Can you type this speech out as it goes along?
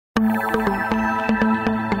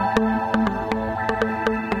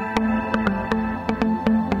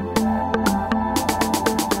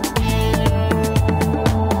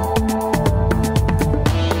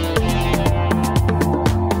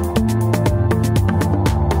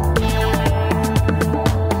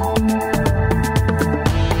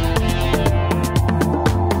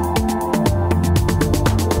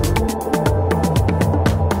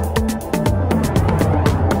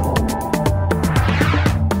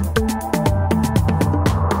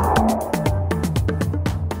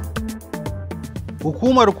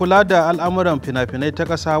Hukumar kula da al'amuran fina-finai ta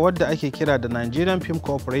ƙasa wadda ake kira da Nigerian Film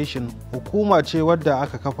Corporation hukuma ce wadda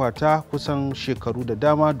aka kafa ta kusan shekaru da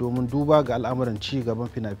dama domin duba ga al'amuran ci gaban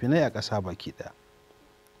fina-finai a ƙasa baki ɗaya.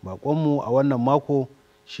 Baƙonmu a wannan mako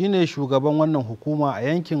shine shugaban wannan hukuma a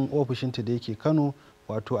yankin ofishinta da yake Kano,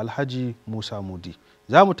 wato Alhaji Musa Mudi.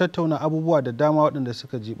 Za mu tattauna abubuwa da dama waɗanda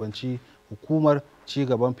suka jibanci hukumar ci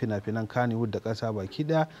gaban fina-finan Kannywood da ƙasa baki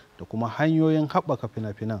ɗaya da kuma hanyoyin haɓaka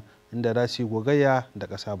fina-finan inda za su yi gogayya da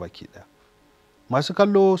ƙasa baki ɗaya. Masu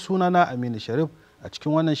kallo, sunana Aminu Sharif a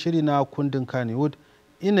cikin wannan shiri na kundin Kannywood,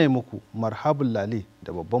 ina muku marhabun lale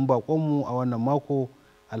da babban baƙonmu a wannan mako,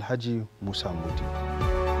 Alhaji Musa Mudi.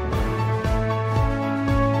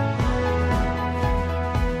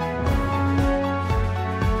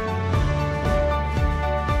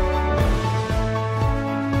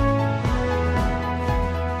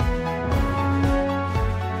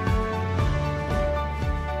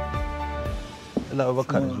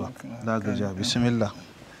 Abubakar zuwa zagaja bismillah.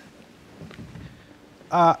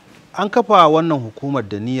 An kafa wannan hukumar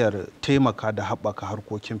da niyyar taimaka da haɓaka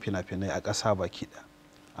harkokin fina-finai a ƙasa baki ɗaya,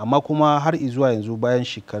 amma kuma har izuwa yanzu bayan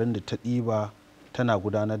shekarun da ta ɗiba tana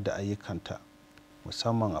gudanar da ayyukanta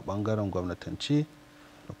musamman a ɓangaren gwamnatance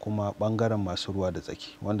da kuma ɓangaren masu ruwa da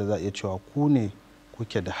tsaki, wanda za a iya cewa ku ne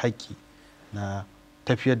kuke da haƙƙi na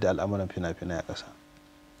tafiyar da al'amuran fina-finai a ƙasa.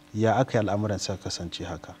 Ya aka yi al'amuran suka kasance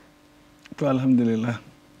haka? To alhamdulillah,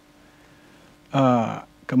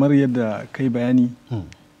 kamar yadda kai bayani,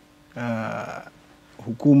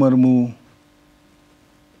 hukumar mu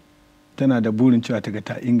tana da burin cewa ta ga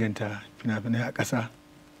ta inganta fina-finai a ƙasa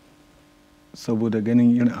saboda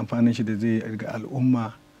ganin irin amfanin shi da zai ga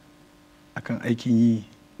al'umma akan aikin yi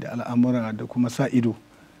da al'amura da kuma sa ido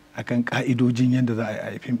akan ka'idojin yadda za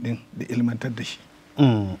a yi fim ɗin da ilmantar da shi.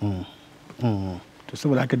 To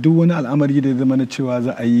saboda haka duk wani al'amari da zama na cewa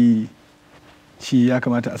za a yi shi ya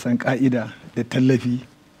kamata a san ka'ida da tallafi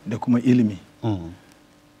da kuma ilimi.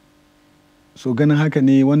 So ganin haka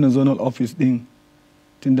ne wannan zonal office din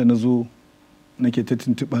tunda na zo nake ta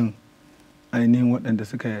tuntuɓan ainihin waɗanda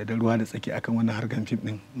suka da ruwa da tsaki akan wannan harkar fim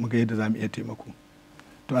din mu ga yadda za mu iya taimako.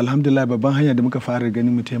 To alhamdulillah, babban hanya da muka fara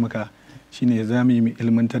ganin mu taimaka shine za mu yi mu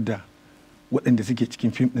ilmantar da waɗanda suke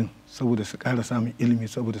cikin fim din saboda su ƙara samun ilimi,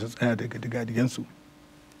 saboda su tsaya daga digadigansu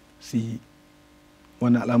su yi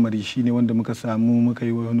wannan al'amari. Shine wanda muka samu muka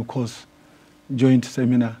yi wani course joint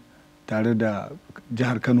seminar tare da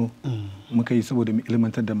jihar Kano muka yi saboda mu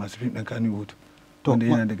ilmantar da masu fim ɗin Kannywood, wanda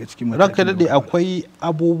yana daga cikin ranka daɗe akwai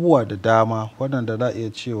abubuwa da dama waɗanda za a iya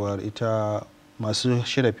cewa ita masu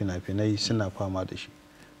shirya fina-finai suna fama da shi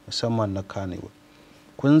musamman na Kannywood.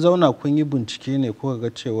 Kun zauna kun yi bincike ne kuka ga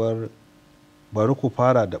cewar bari ku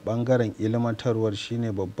fara da ɓangaren ilmantarwar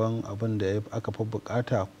shine babban abin da aka fi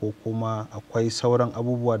bukata, ko kuma akwai sauran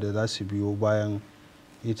abubuwa da za su biyo bayan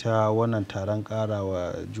ita wannan taron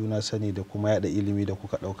karawa juna sani da kuma yada ilimi da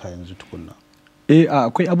kuka ɗauka yanzu tukunna?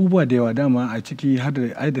 Akwai abubuwa da yawa dama a ciki har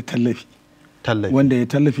da tallafi wanda ya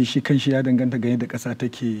tallafi shi kanshi ya danganta ga yadda ƙasa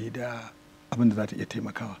take da abin da za ta iya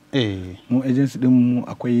taimakawa. Mu agency din mu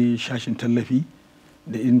akwai shashin tallafi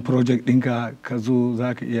da in project ɗinka ka zo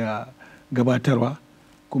za ka iya gabatarwa,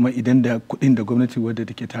 kuma idan da kuɗin da gwamnati wadda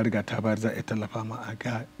take ta riga ta bayar za a tallafa ma a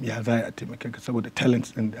ga ya za a taimake ka saboda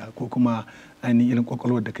talents ɗin da ko kuma ainihin irin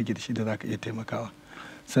kwakwalwar da kake da shi da za ka iya taimakawa.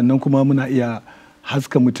 Sannan kuma muna iya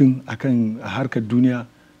haska mutum akan harkar duniya,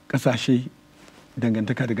 ƙasashe,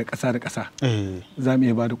 dangantaka daga ƙasa da ƙasa. Za mu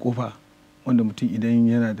iya ba da ƙofa wanda mutum idan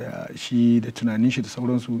yana da shi da tunanin shi da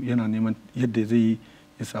sauransu yana neman yadda zai yi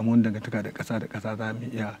ya samu wani dangantaka da ƙasa da ƙasa, za mu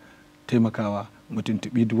iya taimakawa mutum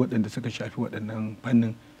tuɓi duk waɗanda suka shafi waɗannan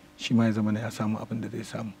fannin, shi ma ya zama ya samu abin da zai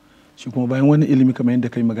samu. Shi kuma bayan wannan ilimi kamar yadda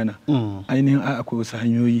kai magana, ainihin akwai wasu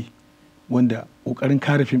hanyoyi wanda ƙoƙarin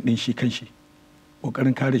kare fim ɗin shi kanshi,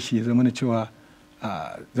 ƙoƙarin kare shi ya zama na cewa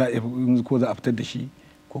za a ko za a fitar da shi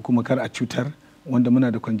ko kuma kar a cutar, wanda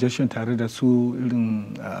muna da congestion tare da su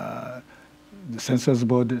irin census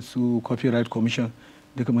board, su copyright commission,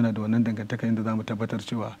 duka muna da wannan dangantaka yadda za mu tabbatar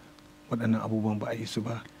cewa waɗannan abubuwan ba a yi su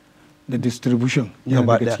ba. da distribution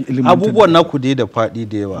gaba daya. Abubuwan naku dai da faɗi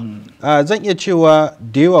da yawa. Zan iya cewa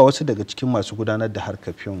da yawa wasu daga cikin masu gudanar da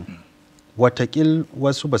harkar fim watakil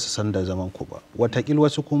wasu ba su san da zaman ku ba, watakil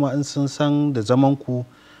wasu kuma in sun san da zaman ku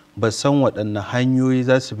ba san waɗanne hanyoyi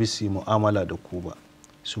za su bi su yi mu'amala da ku ba,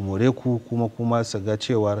 su more ku kuma su ga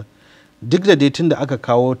cewar duk da tun da aka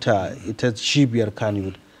kawo ta ita cibiyar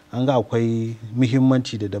Kannywood an ga akwai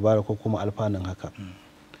muhimmanci da dabara ko kuma alfanun haka.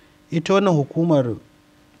 Ita wannan hukumar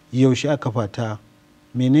yaushe aka kafa ta,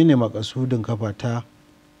 menene makasudin kafa ta,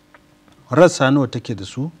 rassa nawa take da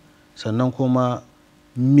su, sannan kuma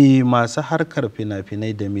me masu harkar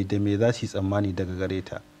fina-finai da me za su yi tsammani daga gare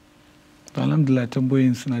ta? Alhamdulillah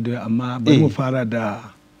tambayoyin suna da yawa, amma bari mu fara da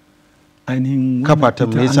ainihin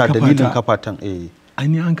kafatan. Me yasa dalilin kafatan?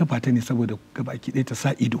 Ainihin an kafa ta ne saboda gabaki ɗaya ta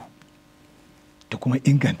sa ido ta kuma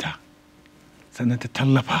inganta, sannan ta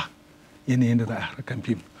tallafa yanayin da za a harkar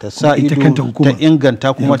fim. Ta sa ido, ta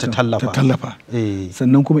inganta kuma ta tallafa.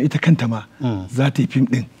 Sannan kuma ita kanta ma za ta yi fim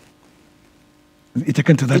ɗin. Ita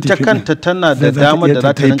kanta tana da damar da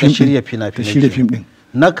za ta rinka shirya fina-finai din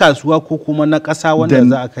na kasuwa ko kuma na ƙasa wanda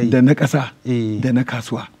za a kai da na ƙasa da na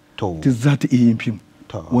kasuwa, duk za ta iya yin fim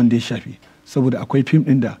wanda ya shafi, saboda akwai fim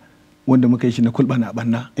din da wanda muka yi shi na kulɓa na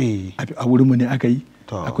ɓanna a wurinmu ne aka yi,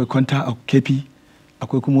 akwai kwanta a kefi,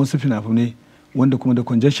 akwai kuma wasu fina-finai wanda kuma da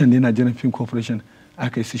congestion ne Nigerian Film Corporation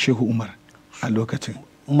aka yi su Shehu Umar a lokacin.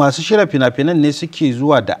 Masu shirya fina-finan ne suke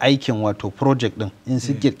zuwa da aikin wato project din in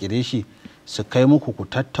su kirkire shi su kai muku ku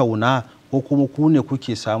tattauna, ko kuma ku ne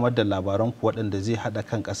kuke samar da labaran ku waɗanda zai haɗa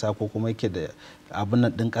kan ƙasa ko kuma yake da abin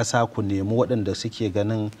nan ɗin ƙasa, ku nemi waɗanda suke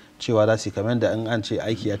ganin cewa za su kamar da in an ce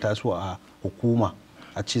aiki ya taso a hukuma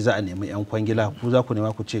a ce za a nemi 'yan kwangila, ku za ku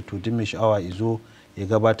nema ku ce to duk mai sha'awa izo ya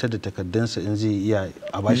gabatar da takardunsa in zai iya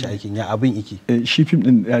a bashi aikin, ya abin iki. Shi fim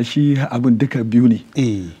ɗin shi abin duka biyu ne.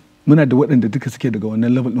 Muna da waɗanda duka suke daga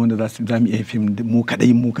wannan level wanda za mu iya yin fim mu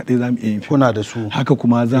kaɗai za mu iya yin fim. Kuna da su. Haka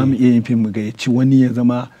kuma za mu iya yin fim mu gayyaci wani ya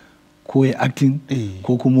zama ko ya acting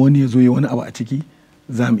ko kuma wani ya zo ya wani abu a ciki,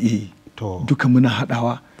 za mu iya yi. Duka muna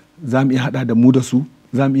haɗawa, za mu iya haɗa da mu da su,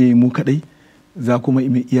 za mu iya yi mu kaɗai, za kuma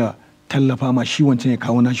iya tallafa ma shi wancan ya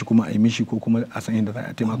kawo nashi kuma a yi mishi, ko kuma a san yadda za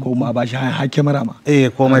a taimaka, ko ma a bashi har kyamara ma.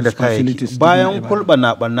 Komai da kayayyaki. Bayan kulɓa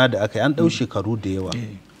na ɓanna da aka yi an ɗau shekaru da yawa.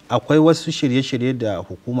 Akwai wasu shirye-shirye da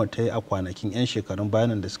hukumar ta yi a kwanakin 'yan shekarun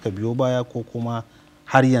bayanan da suka biyo baya, ko kuma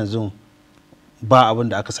har yanzu ba abin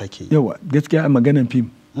da aka sake yi? Yawa, gaskiya a maganan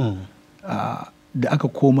fim da aka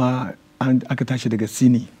koma aka tashi daga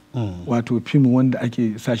sini, wato fim wanda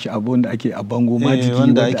ake sashi abu wanda ake a bango majiki,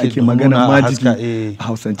 wanda ake magana majiki a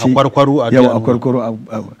hausance, a kwarkwaro,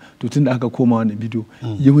 to tun da aka koma wani bidiyo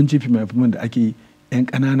yawanci fim da ake 'yan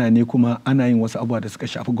ƙanana ne, kuma ana yin wasu abubuwa da suka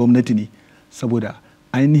shafi gwamnati ne, saboda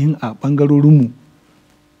ainihin a ɓangarorinmu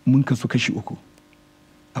mun kasu kashi uku.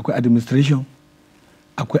 Akwai administration,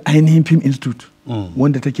 akwai ainihin film institute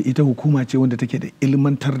wanda take ita hukuma ce wanda take da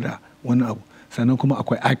ilmantar da wani abu, sannan kuma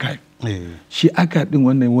akwai archive. Shi archive din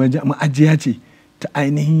wannan wajen ma'ajiya ce ta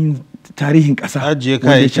ainihin tarihin ƙasa,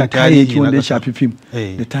 kayayyaki wanda ya shafi fim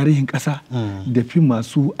da tarihin ƙasa, da fim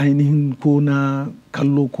masu ainihin ko na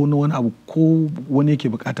kallo ko na wani abu ko wani yake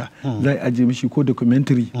bukata za a ajiye mishi, ko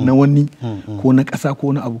documentary na wani ko na ƙasa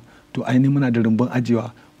ko na abu, to ainihin muna da rumbun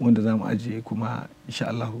ajiyewa wanda za mu ajiye kuma insha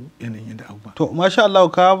Allah yanayin yadda abubuwa. To masha Allah,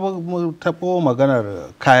 ka taɓo maganar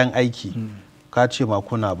kayan aiki, ka ce ma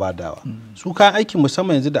kuna badawa. Su kayan aiki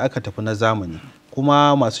musamman yanzu da aka tafi na zamani,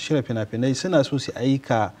 kuma masu shirya fina-finai suna so su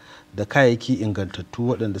aika da kayayyaki ingantattu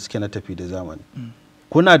waɗanda suke na tafi da zamani.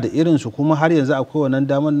 Kuna da irinsu kuma har yanzu akwai wannan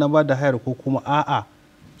damar na ba da hayar, ko kuma a'a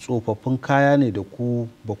tsofaffin kaya ne da ku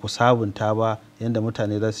ba ku sabunta ba yadda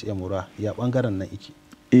mutane za su iya mura, ya ɓangaren nan iki?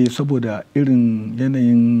 Saboda irin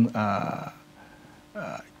yanayin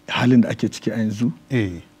halin da ake ciki a yanzu,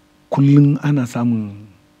 kullum ana samun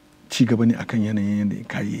ci gaba ne akan yanayin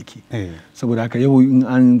kayayyaki. Saboda haka yau in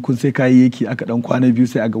an kun sai kayayyaki aka dan kwana biyu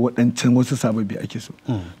sai aga waɗancan wasu sababbi ake so.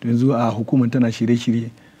 To yanzu a hukumar tana shirye-shirye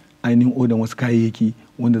ainihin odan wasu kayayyaki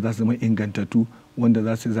wanda za su zama ingantattu, wanda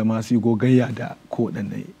za su zama su gogayya da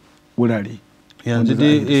kowaɗanne wurare. Yanzu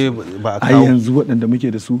dai ba a kawo. Yanzu waɗanda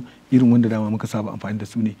muke da su irin wanda dama muka saba amfani da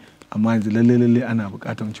su ne, amma yanzu lalle ana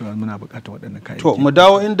buƙatar cewa muna buƙatar waɗannan kayayyaki. To mu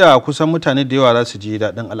dawo inda kusan mutane da yawa za su ji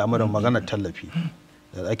daɗin al'amuran maganar tallafi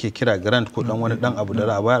da ake kira grant, ko dan wani dan abu da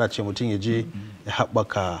za a bayar a ce mutum ya je ya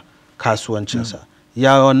haɓaka kasuwancinsa.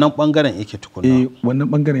 Ya wannan bangaren yake tukuna? Wannan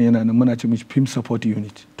bangaren yana nan, muna ce mishi film support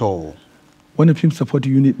unit. To wannan film support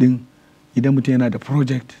unit din, idan mutum yana da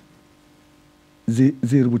project zai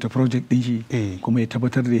rubuta project din shi, kuma ya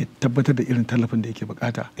tabbatar da irin tallafin da yake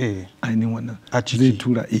bukata ainihin wannan zai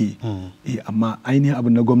tura. Amma ainihin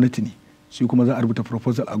abin na gwamnati ne, shi kuma za a rubuta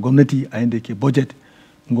proposal a gwamnati a yanda yake budget,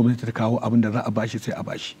 in gwamnati ta kawo abin da za a bashi sai a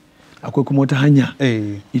bashi. Akwai kuma wata hanya,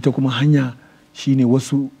 ita kuma hanya shine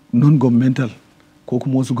wasu non-governmental ko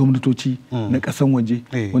kuma wasu gwamnatoci na ƙasan waje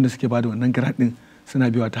wanda suke bada wannan grant din suna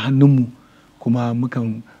biyawa ta hannunmu, kuma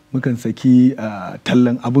mukan saki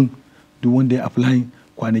tallan abin duk wanda ya apply.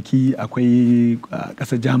 Kwanaki akwai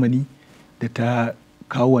ƙasar Germany da ta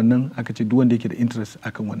kawo wannan, aka ce duk wanda yake da interest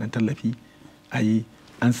akan wannan tallafi a yi,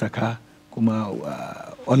 an saka kuma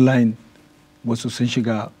online wasu sun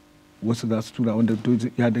shiga, wasu za su tura, wanda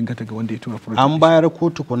ya danganta ga wanda ya tura project. An bayar ko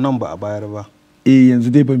tukunan ba a bayar ba?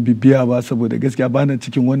 Yanzu dai ban bibiya ba saboda gaskiya bana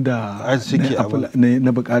cikin wanda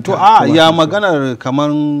na bukata. To ya maganar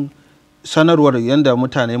kamar sanarwar yanda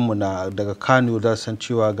mutanenmu na daga Kano za san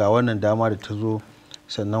cewa ga wannan dama da ta zo,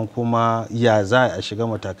 sannan kuma ya za a shiga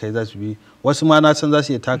matakai za su bi. Wasu ma na san za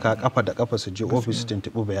su iya taka kafa da kafa su je ofis su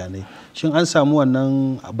tuntuɓi bayanai. Shin an samu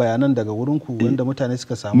wannan bayanan daga wurinku wanda mutane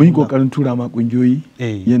suka samu? Mun yi kokarin tura ma kungiyoyi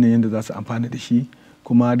yanayin da za su amfana da shi,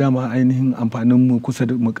 kuma dama ainihin amfanin mu kusa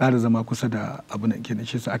da mu ƙara zama kusa da abu na kenan,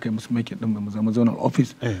 shi sa aka yi musu makin din mu zama zonal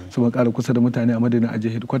office, su mu ƙara kusa da mutane a madadin aje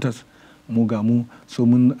headquarters mu ga mu, so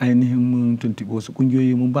mun ainihin mun tuntuɓi wasu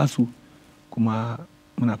kungiyoyi mun ba su, kuma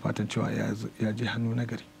muna fatan cewa ya je hannu na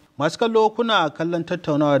gari. Masu kallo, kuna kallon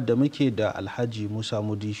tattaunawa da muke da Alhaji Musa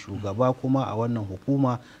Mudi, shugaba kuma a wannan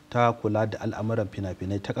hukuma ta kula da al'amuran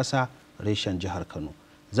fina-finai ta ƙasa reshen jihar Kano.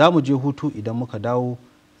 Za mu je hutu, idan muka dawo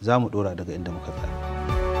za mu ɗora daga inda muka tsaya.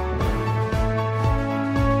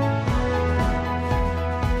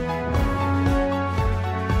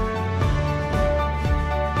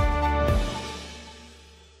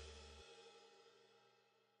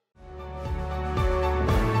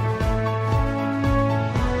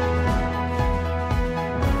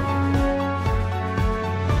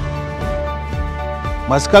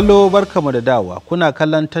 Masu kallo, barkamu da dawa. Kuna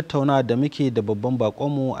kallon tattaunawa da muke da babban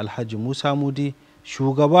bakonmu Alhaji Musa Mudi,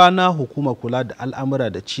 shugaba na hukumar kula da al'amura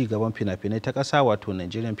da ci gaban fina-finai ta ƙasa, wato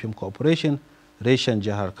Nigerian Film Corporation reshen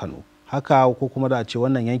jihar Kano. Haka ko kuma da a ce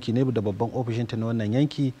wannan yanki ne da babban ofishinta na wannan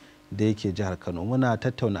yanki da yake jihar Kano. Muna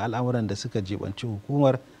tattauna al'amuran da suka jibanci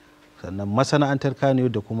hukumar, sannan masana'antar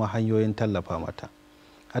Kannywood da kuma hanyoyin tallafa mata.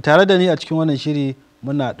 A tare da ni a cikin wannan shiri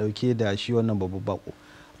muna ɗauke da shi wannan babban bako.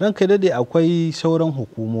 Ranka dade, akwai sauran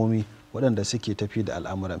hukumomi waɗanda suke tafi da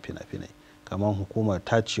al'amuran fina-finai, kamar hukumar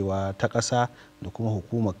tacewa ta ƙasa da kuma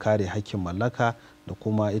hukumar kare hakkin mallaka da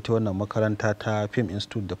kuma ita wannan makaranta ta Film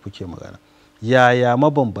Institute da kuke magana. Yaya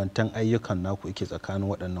mabambantan ayyukan naku yake tsakanin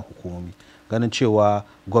waɗannan hukumomi, ganin cewa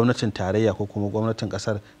gwamnatin tarayya ko kuma gwamnatin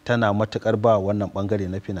ƙasar tana matuƙar ba wannan ɓangare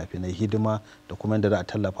na fina-finai hidima da kuma yadda za a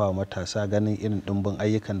tallafa wa matasa, ganin irin ɗimbin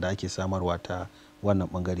ayyukan da ake samarwa ta wannan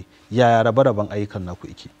bangare? Yaya rabe-raben ayyukan naku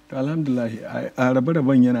yake? Alhamdulillah, a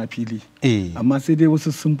rabe-raben yana fili, amma sai dai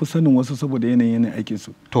wasu sun fi sanin wasu saboda yanayin aikin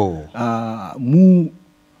su. To mu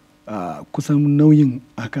kusan nauyin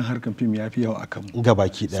akan harkar fim ya fi yawa akan mu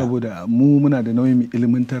gabaki daya, saboda mu muna da nauyin mu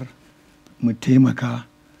ilimantar, mu taimaka,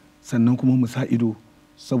 sannan kuma mu sa ido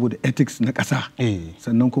saboda ethics na ƙasa,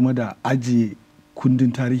 sannan kuma da ajiye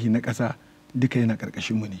kundin tarihi na ƙasa, duka yana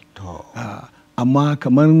ƙarƙashin mu ne. Amma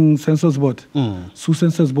kamar census board, su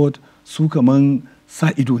census board su kamar sa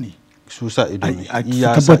ido ne, su sa ido ne a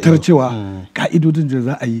tabbatar cewa ka'idodin da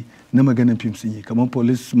za a yi na maganin fim sun yi, kamar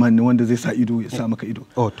policeman ne wanda zai sa ido ya sa maka ido.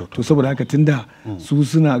 To saboda haka tunda su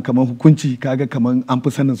suna kamar hukunci, kaga kamar an fi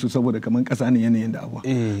sanin su saboda kamar ƙasa ne yanayin da abuwa.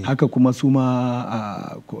 Haka kuma su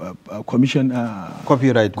ma commission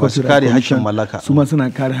copyright masu kare hakkin mallaka, su ma suna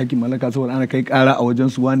kare hakkin mallaka saboda ana kai ƙara a wajen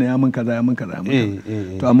su, wane ya min kaza ya min kaza.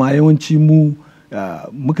 To amma yawanci mu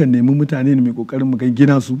mukan nemi mutane ne mai kokarin mu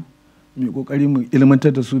gina su, mai kokarin mu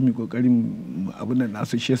ilmantar da su, mai kokarin abin da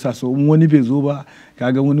nasu, shi yasa so wani bai zo ba,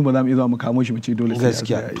 kaga wani ba za mu iya zuwa mu kamo shi mu ce dole sai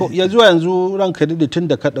gaskiya. To ya zuwa yanzu ranka dade, tun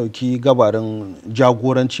da ka dauki gabarin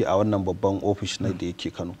jagoranci a wannan babban office na da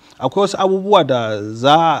yake Kano, akwai wasu abubuwa da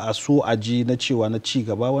za a so a ji na cewa na ci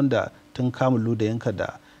gaba wanda tun kamun da yanka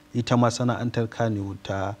da ita masana'antar Kannywood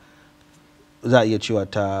ta za a iya cewa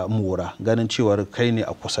ta mora, ganin cewar kai ne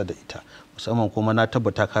a kusa da ita, musamman kuma na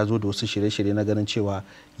tabbata ka zo da wasu shirye-shirye na ganin cewa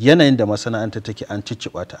yanayin da masana'anta take an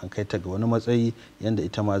cicciɓa ta, an kai ta ga wani matsayi yanda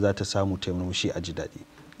ita ma za ta samu taimurmushi a ji daɗi.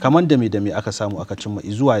 Kamar da me aka samu aka cimma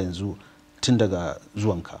zuwa yanzu tun daga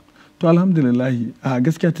zuwanka? To alhamdulillah, a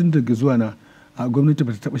gaskiya tun daga zuwa na a gwamnati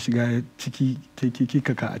ba ta taɓa shiga ciki ta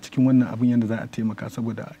kaka a cikin wannan abin yadda za a taimaka,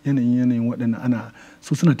 saboda yanayin waɗannan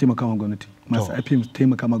su suna taimakawa gwamnati, masu IPM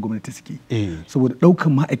taimaka ma gwamnati suke, saboda ɗaukan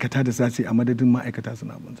ma'aikata da sace a madadin ma'aikata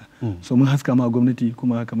suna banza. So mun haska ma gwamnati,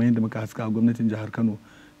 kuma kamar yadda muka haska gwamnatin jihar Kano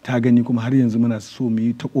ta gani, kuma har yanzu muna so mu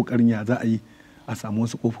yi ta ƙoƙarin ya za a yi a samu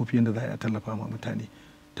wasu ƙofofi yadda za a tallafa ma mutane.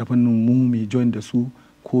 ta fannin mu mai join da su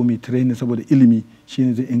ko mai training saboda ilimi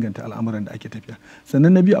shine zai inganta al'amuran da ake tafiya.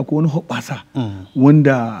 Sannan na biyu akwai wani hoɓɓasa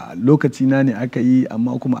wanda lokaci na ne aka yi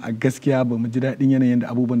amma kuma a gaskiya ba mu ji daɗin yanayin da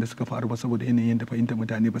abubuwan da suka faru ba saboda yanayin da fahimtar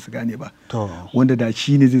mutane ba su gane ba, wanda da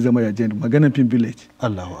shi ne zai zama yajen maganar Film Village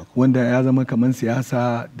wanda ya zama kamar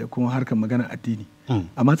siyasa da kuma harkar maganar addini.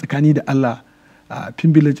 Amma tsakani da Allah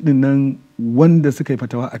Film Village din nan wanda suka yi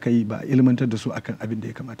fatawa aka yi ba ilmantar da su akan abin da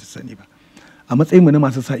ya kamata su sani ba. A matsayin mu na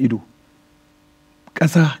masu sa ido,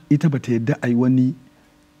 ƙasa ita ba ta yadda a yi wani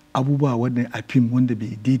abubuwa wanda a fim wanda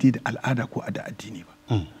bai daidai da al'ada ko da addini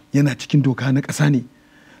ba. Yana cikin doka na ƙasa ne.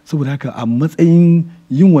 Saboda haka a matsayin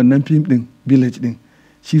yin wannan fim din Village din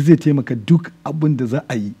shi zai taimaka duk abin da za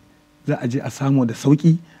a yi za a je a samu da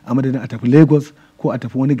sauki a madadin a tafi Lagos ko a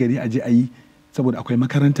tafi wani gari a je a yi, saboda akwai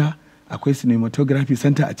makaranta, akwai cinematography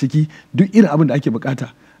center a ciki, duk irin abin da ake bukata,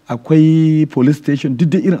 akwai police station, duk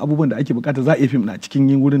da irin abubuwan da ake bukata za a yi fim na cikin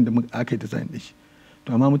yin wurin da aka yi design din shi.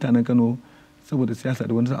 To amma mutanen Kano saboda siyasa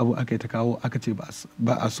da wani abu aka yi ta kawo aka ce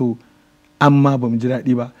ba a so, amma ba mu ji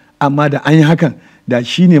daɗi ba. Amma da an yi hakan da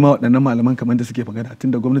shi ne ma waɗannan malaman kamar da suke magana,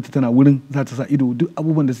 tunda gwamnati tana wurin za ta sa ido duk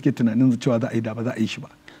abubuwan da suke tunanin cewa za a yi da ba za a yi shi ba.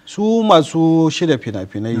 Su masu shirya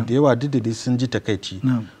fina-finai da yawa duk da sun ji takaici,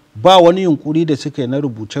 ba wani yunkuri da suka yi na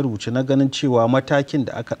rubuce-rubuce na ganin cewa matakin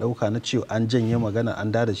da aka ɗauka na cewa an janye magana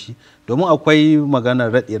an da shi, domin akwai maganar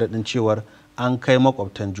raɗe-raɗin cewar an kai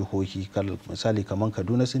makwabtan jihohi misali kamar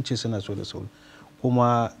Kaduna sun ce suna so da sauri,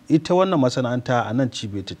 kuma ita wannan masana'anta a nan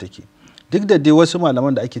cibiyar ta take. Duk da dai wasu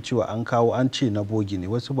malaman da ake cewa an kawo an ce na bogi ne,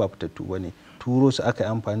 wasu ba fitattu ba ne, turo su aka yi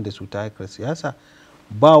amfani da su ta harkar siyasa,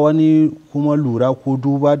 ba wani kuma lura ko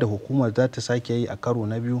duba da hukumar za ta sake yi a karo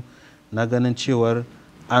na biyu na ganin cewar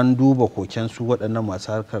an duba kokensu waɗannan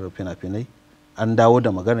masu harkar fina-finai an dawo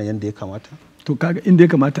da magana yadda ya kamata? To kaga inda ya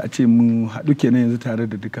kamata a ce mu haɗu kenan yanzu tare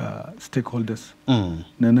da duka stakeholders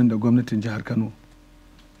na nan da gwamnatin jihar Kano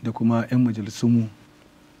da kuma 'yan majalisunmu,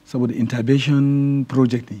 saboda intervention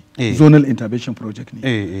project ne, zonal intervention project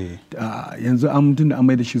ne. Yanzu an tunda an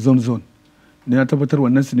mai da shi zone ne, na tabbatar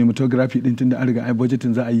wannan cinematography din tunda an riga ai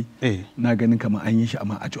budgeting za a yi, na ganin kamar an yi shi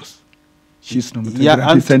amma a Jos. Shi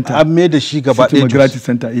cinematography center an mai da shi gaba ɗaya cinematography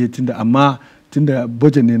center tunda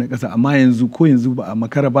budget ne na ƙasa, amma yanzu ba a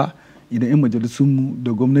makara ba idan 'yan majalisunmu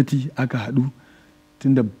da gwamnati aka haɗu,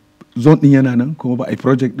 tunda zone din yana nan kuma ba a yi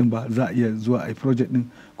project din ba, za a iya zuwa a yi project din,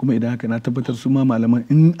 kuma idan haka na tabbatar su ma malaman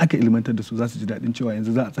in aka ilmantar da su za su ji daɗin cewa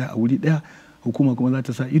yanzu za a tsaya a wuri ɗaya, hukuma kuma za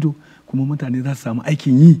ta sa ido, kuma mutane za su samu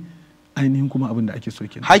aikin yi ainihin kuma abin da ake so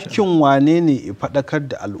kenan. Hakkin wane ne faɗakar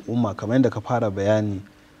da al'umma kamar yadda ka fara bayani,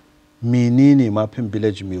 menene ma Film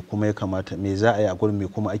Village me kuma ya kamata me za a yi a gurin me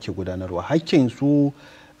kuma ake gudanarwa? Hakkin su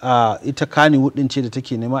ita Kannywood din ce da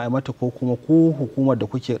take nema a mata, ko kuma ku hukumar da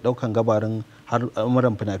kuke daukan gabarin har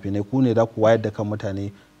amuran fina-finai ku ne za ku wayar da kan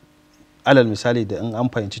mutane, alal misali da in an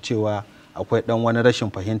fahimci cewa akwai dan wani rashin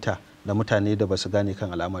fahimta da mutane da basu gane kan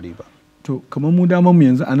al'amari ba? To kamar mu daman mu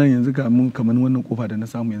yanzu anan yanzu ga mun kamar wannan kofa da na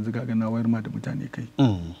samu yanzu ga na wayar ma da mutane kai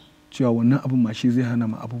cewa wannan abin ma shi zai hana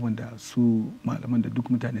ma abubuwan da su malaman da duk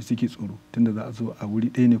mutane suke tsoro, tunda za a zo a wuri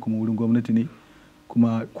ɗaya ne kuma wurin gwamnati ne,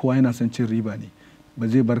 kuma kowa yana son cin riba ne, ba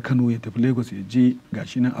zai bar Kano ya tafi Lagos ya je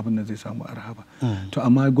gashi nan abin da zai samu arha ba. To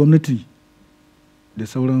amma gwamnati da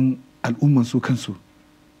sauran al'umman su kansu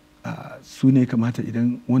su ne kamata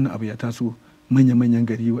idan wannan abu ya taso, manya-manyan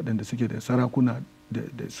gari waɗanda suke da sarakuna da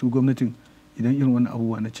su gwamnatin, idan irin wannan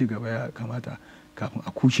abubuwa na ci gaba ya kamata kafin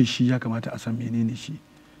a kushe shi ya kamata a san menene shi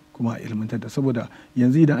kuma a ilmantar da, saboda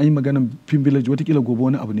yanzu idan an yi maganar Film Village watakila gobe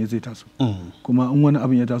wani abu ne zai taso, kuma in wani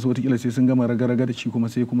abin ya taso watakila sai sun gama raga-raga da shi kuma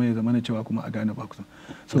sai kuma ya zama na cewa kuma a gane ba kusan.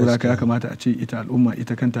 Saboda haka ya kamata a ce ita al'umma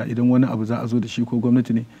ita kanta idan wani abu za a zo da shi ko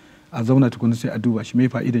gwamnati ne a zauna tukuna sai a duba shi mai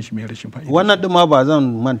fa'idan shi mai rashin fa'ida. Wannan din ma ba zan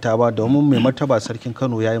manta ba, domin mai martaba sarkin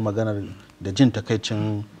Kano ya yi maganar da jin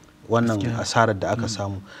takaicin wannan asarar da aka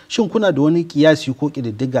samu. Shin kuna da wani kiyasi ko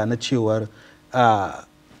ƙididdiga na cewar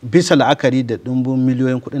bisa la'akari da ɗimbin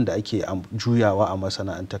miliyoyin kuɗin da ake juyawa a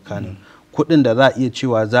masana'antar Kano, kuɗin da za a iya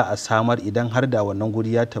cewa za a samar idan har da wannan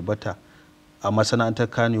guri ya tabbata a masana'antar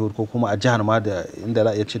Kannywood ko kuma a jihar ma da inda za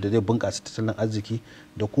a iya ce da zai bunƙasa tattalin arziki,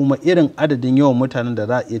 da kuma irin adadin yawan mutanen da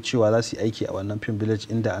za a iya cewa za su yi aiki a wannan Film Village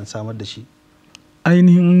inda an samar da shi?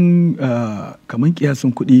 Ainihin kamar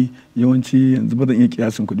kiyasin kuɗi yawanci yanzu ba zan iya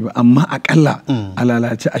kiyasin kuɗi ba, amma akalla a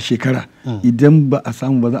lalace a shekara idan ba a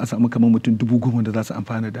samu ba za a samu kamar mutum 10,000 da za su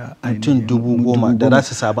amfana da mutum 10,000 da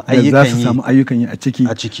za su samu ayyukan yi a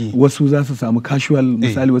ciki. Wasu za su samu casual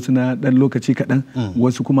misali, wasu na ɗan lokaci kaɗan,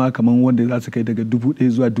 wasu kuma kamar wanda za su kai daga 1,000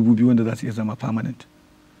 zuwa 2,000 wanda za su iya zama permanent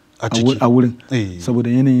a wurin, saboda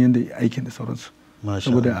yanayin yadda aikin da sauransu.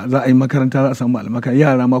 saboda za a yi makaranta, za a samu almaka,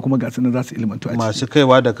 yara ma kuma ga sunan za su ilmantu a ciki, masu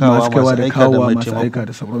kaiwa da kawa, masu aika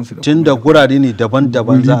da sauransu, tun da gurare ne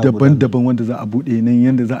daban-daban wanda za a buɗe nan,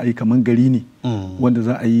 yanda za a yi kaman gari ne wanda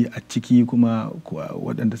za a yi a ciki, kuma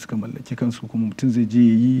waɗanda suka mallaki kansu, kuma mutum zai je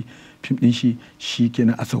ya yi fim ɗin shi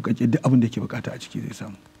kenan a sauƙaƙe, duk abin da ke bukata a ciki zai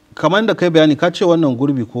samu. Kamar da kai bayani, ka ce wannan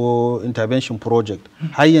gurbi ko intervention project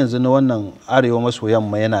har yanzu na wannan arewa maso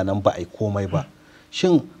yamma yana nan ba a yi komai ba.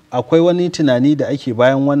 Shin akwai wani tunani da ake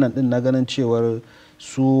bayan wannan din na ganin cewar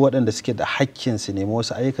su waɗanda suke da hakkin su nema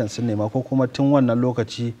wasu ayyukan su nema, ko kuma tun wannan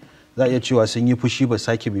lokaci za a iya cewa sun yi fushi ba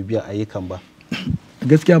sake bibiyan ayyukan ba?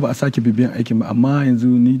 Gaskiya ba a sake bibiyan aikin ba, amma yanzu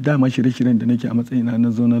ni dama shirye-shiryen da nake a matsayina na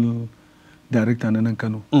zonal director na nan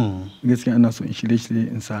Kano, gaskiya ana so in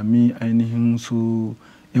shirye-shirye in sami ainihin su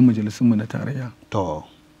 'yan majalisunmu na tarayya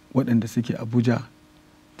waɗanda suke Abuja,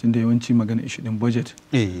 tunda yawanci magana ishu ɗin budget,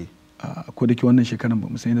 ko da ke wannan shekaran ba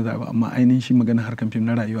mu san yadda za a ba, amma ainihin shi magana harkan fim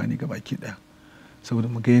na rayuwa ne gabaki ɗaya, saboda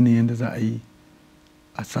mu ga yanayin yadda za a yi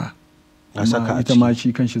a saka ita ma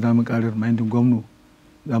shi kanshi za mu ƙara reminding gwamno,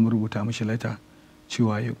 za mu rubuta mishi leta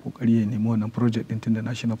cewa ya kokari ya nemi wannan project ɗin, tunda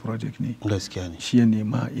national project ne, gaskiya ne, shi ya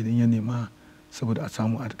nema, idan ya nema saboda a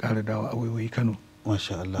samu a ƙara dawa a waiwayi Kano.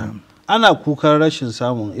 Masha Allah. Ana kukan rashin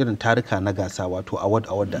samun irin tarika na gasa, wato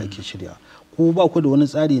award da ake shirya. Ku ba ku da wani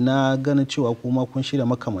tsari na ganin cewa kuma kun shirya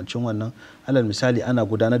makamancin wannan? Alal misali ana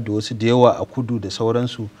gudanar da wasu da yawa a kudu da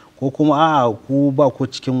sauransu, ko kuma a'a ku ba ku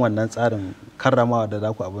cikin wannan tsarin karramawa da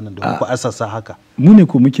za ku abin nan da ku asasa haka? Mu ne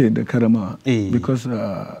ko muke da karramawa, because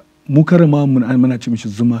mu karramawa muna ci mishi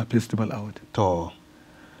Zuma Festival Award.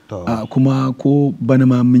 Kuma ko bana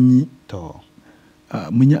ma mun yi a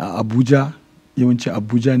Abuja. Yawanci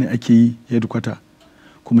Abuja ne ake yi headquarter,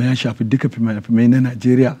 kuma ya shafi duka fina-finai na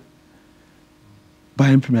Najeriya,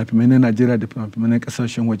 bayan fina-finai na Najeriya da fina-finai na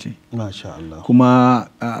kasashen waje. Masha Allah. Kuma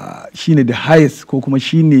shi ne the highest, ko kuma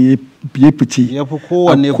shi ne ya fice ya fi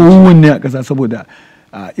kowanne a ƙasa, saboda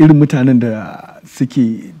irin mutanen da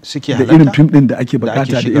suke da irin fim ɗin da ake bukata,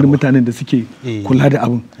 da irin mutanen da suke kula da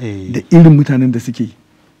abin, da irin mutanen da suke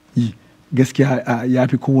yi, gaskiya ya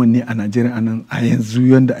fi kowanne a Najeriya anan a yanzu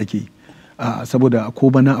yanda ake yi. Saboda ko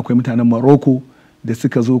bana akwai mutanen Morocco da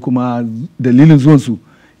suka zo, kuma dalilin zuwansu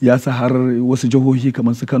ya sa har wasu jihohi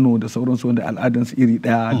kamar su Kano da sauransu wanda al'adansu iri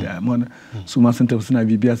daya da su ma sun tafi suna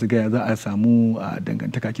bibiya su gaya za a samu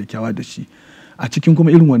dangantaka kyakkyawa da shi. A cikin kuma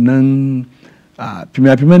irin wannan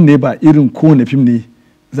fima-fiman ne, ba irin kowane fim ne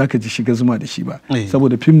za ka ji shiga Zuma da shi ba,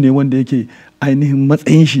 saboda fim ne wanda yake ainihin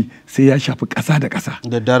matsayin shi sai ya shafi ƙasa da ƙasa,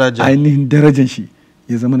 da daraja, ainihin darajan shi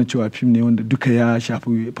ya zama na cewa fim ne wanda duka ya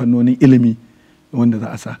shafi fannonin ilimi wanda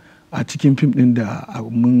za a sa a cikin fim din da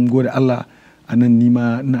mun gode Allah a nan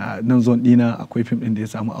nima nan zone dina akwai fim din da ya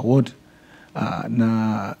samu award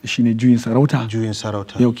na shine juyin sarauta.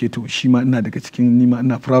 Yau ke to shi ma ina daga cikin, nima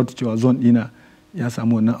ina proud cewa zone dina ya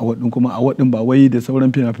samu wannan award din, kuma award din ba wai da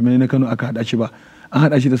sauran fina-finai na Kano aka hada shi ba, an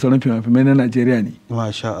hada shi da sauran fina-finai na Najeriya ne.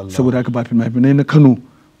 Masha Allah. Saboda haka ba fina-finai na Kano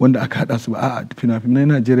wanda aka hada su ba, a'a fina-finai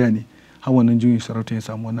na Najeriya ne. Har wannan juyin sarauta ya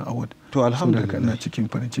samu wannan award. To alhamdulillah, ina cikin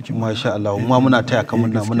farin cikin. Masha Allah, mu muna taya ka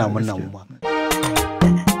muna mu ma.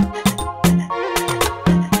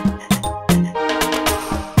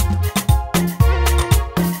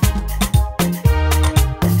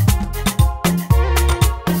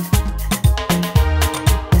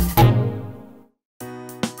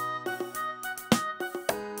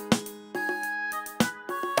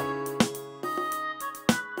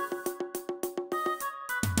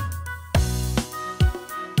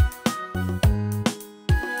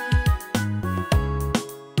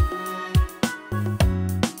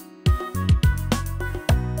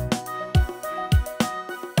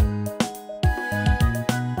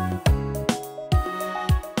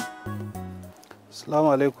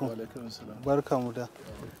 Assalamu alaikum. Barkamu da.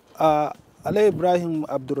 Alai Ibrahim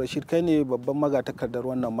Abdulrashid, kai ne babban magatakardar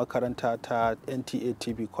wannan makaranta ta NTA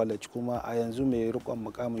TV College, kuma a yanzu mai rikon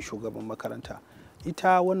mukamin shugaban makaranta.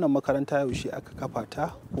 Ita wannan makaranta yaushe aka kafa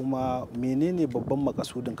ta, kuma menene babban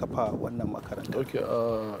makasudin kafa wannan makaranta? Okay,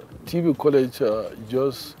 TV College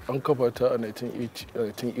Jos an kafa ta a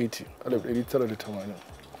 1980,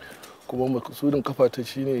 kuma makasudin kafa ta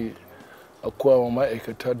shine a kowa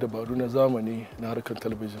ma'aikata dabaru na zamani na harkar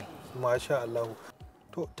talabijin. Masha Allah.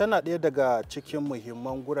 To tana ɗaya daga cikin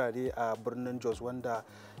muhimman gurare a birnin Jos wanda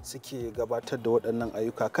suke gabatar da waɗannan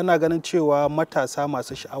ayyuka. Kana ganin cewa matasa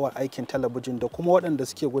masu sha'awar aikin talabijin da kuma waɗanda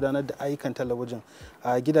suke gudanar da ayyukan talabijin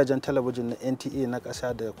a gidajen talabijin na NTA na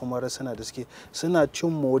ƙasa da kuma rasuna da suna cin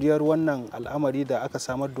moriyar wannan al'amari da aka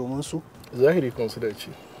samar domin su? Zahiri kan su da ce,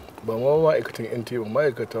 ba ma ma'aikatan NTA ba,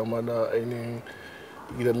 ma'aikata ma na ainihin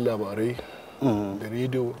gidan labarai da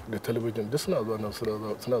rediyo da talabijin duk suna zuwa nan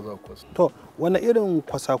suna zuwa kwas. To wani irin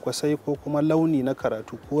kwasa-kwasai ko kuma launi na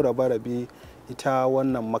karatu ko rabe-rabe ita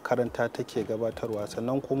wannan makaranta take gabatarwa,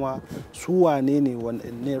 sannan kuma su wane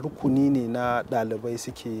ne rukuni ne na ɗalibai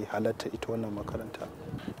suke halatta ita wannan makaranta?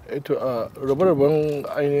 To a rabe-raben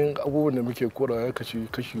ainihin abubuwan da muke korawa ya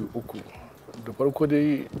kashi uku. Da farko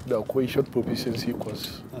dai da akwai short proficiency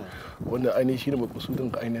course wanda ainihin shine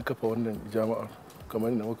makasudin ainihin kafa wannan jami'ar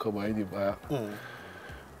kamar da muka bayani baya.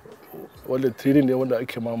 Wanda training ne wanda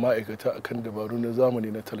ake ma ma'aikata akan dabaru na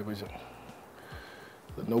zamani na talabijin.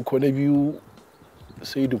 Sannan ko na biyu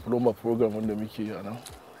sai diploma program wanda muke yi a nan,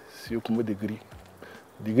 sai kuma degree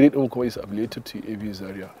din kuma is affiliated to AB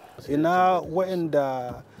Zaria. Ina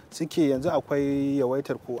waɗanda suke yanzu akwai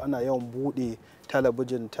yawaitar ko ana yawan buɗe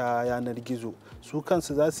talabijin ta yanar gizo, su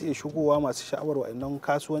kansu za su iya shigowa masu sha'awar waɗannan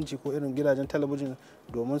kasuwanci ko irin gidajen talabijin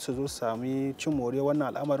domin su zo sami cin more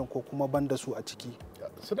wannan al'amarin, ko kuma banda su a ciki?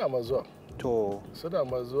 Suna ma zuwa. Suna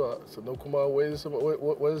ma zuwa, sannan kuma wani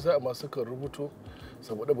sa'a ma suka rubuto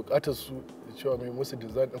saboda bukatar su da cewa mai musu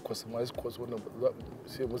design ɗin customized course wannan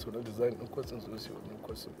sai musu wannan design ɗin course ɗin su wannan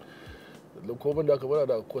course. Da kuma da aka bada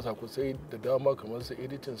da kwasa-kwasai da dama kamar su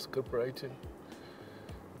editing, script writing,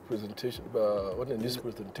 presentation, wannan news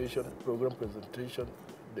presentation, program presentation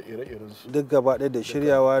da ire-iren su. Duk gaba ɗaya da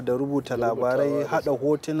shiryawa da rubuta labarai, haɗa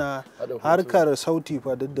hotuna, harkar sauti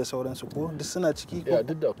fa duk da sauransu ko duk suna ciki ko?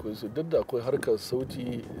 Duk da akwai su, duk da akwai harkar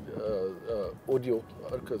sauti, audio,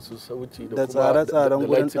 harkar su sauti da tsare-tsaren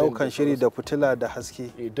gurin ɗaukan shiri da fitila da haske.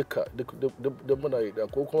 Duka duk muna yi da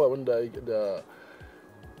ko kuma abin da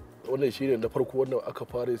wannan shi ne na farko wannan aka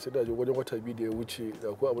fara sai da wajen wata biyu da ya wuce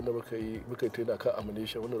da ko abin da muka yi tana kan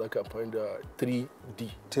animation wanda zaka amfani da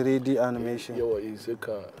 3D animation. Yawa sai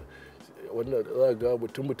ka wannan za ga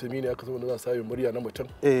mutumi ne aka zo wanda za sami murya na mutum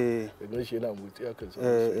idan shi yana motsi aka zo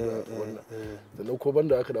wannan sannan ko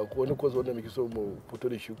banda aka da ko wani course wanda muke so mu fito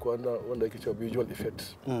da shi ko wanda ake cewa visual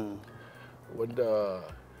effects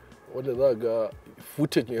wanda za ga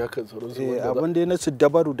footage ne haka sauransu abin da na su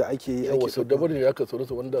dabaru da ake yi yawa su dabaru ne haka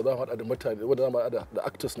sauransu wanda za mu hada da mutane wanda za mu hada da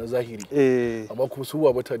actors na zahiri amma kuma su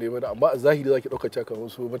ba mutane bane amma a zahiri zaki dauka cewa kamar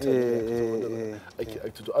su mutane ake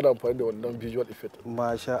acting to ana amfani da wannan visual effect.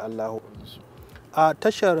 Masha Allah. A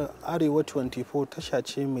tashar Arewa24 tasha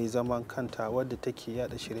ce mai zaman kanta wadda take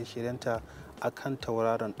yada shirye-shiryenta akan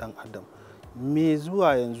tauraron dan adam. Me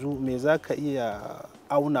zuwa yanzu me zaka iya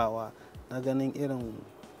aunawa na ganin irin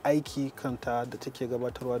aiki kanta da take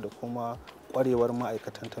gabatarwa da kuma kwarewar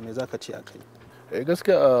ma'aikatanta, me zaka ce akai?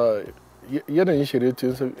 Gaskiya yanayin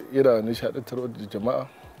shirye-shiryen yana nishadantarwa da jama'a,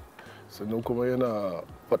 sannan kuma yana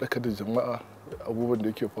faɗakar da jama'a abubuwan da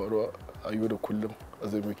yake faruwa a yau da kullum a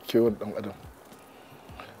zamantakewar dan adam.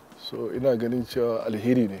 So ina ganin cewa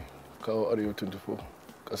alheri ne kawo Arewa24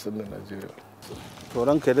 ƙasar nan Najeriya. To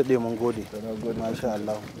ranka ya daɗe, mun gode. Masha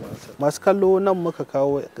Allah. Masu kallo, nan muka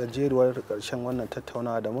kawo gajeruwar ƙarshen wannan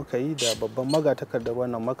tattaunawa da muka yi da babban magatakardar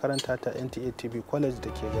wannan makaranta ta NTA TV College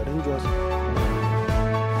da ke garin Jos.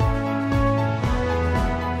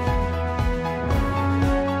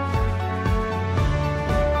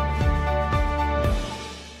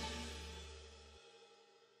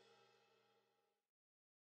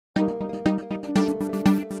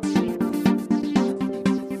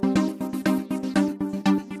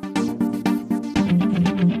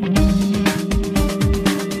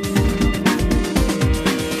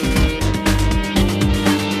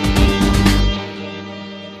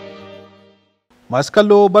 Masu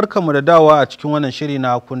kallo, barkanmu da dawa a cikin wannan shiri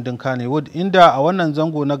na kundin Kannywood, inda a wannan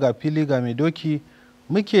zango na ga fili ga mai doki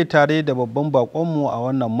muke tare da babban bakonmu a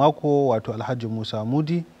wannan mako, wato Alhaji Musa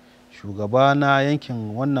Mudi, shugaba na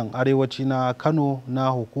yankin wannan arewaci na Kano na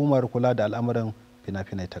hukumar kula da al'amuran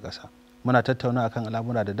fina-finai ta ƙasa. Muna tattauna akan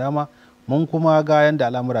al'amura da dama, mun kuma ga yanda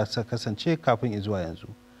al'amura suka kasance kafin zuwa yanzu.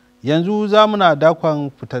 Yanzu za muna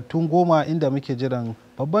dakon fitattun 10 inda muke jiran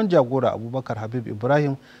babban jagora Abubakar Habib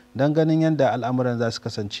Ibrahim don ganin yadda al'amuran za su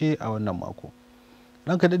kasance a wannan mako.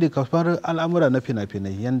 Ranka daɗe, kafar al'amura na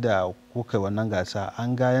fina-finai yadda kuka wannan gasa,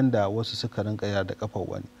 an ga yadda wasu suka rinka yara da kafar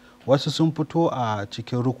wani, wasu sun fito a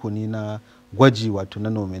cikin rukuni na gwaji wato na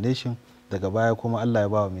nomination, daga baya kuma Allah ya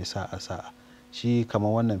ba wa mai sa'a. Shi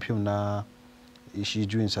kamar wannan fim na shi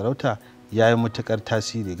juyin sarauta ya yi matuƙar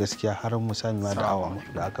tasiri gaskiya, har mu sami ma da'awa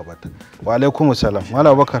da aka bata. Wa alaikum salam.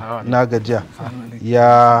 Malam Abubakar, na gajiya,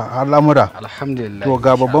 ya al'amura? Alhamdulillah. To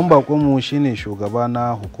ga babban bakonmu shine shugaba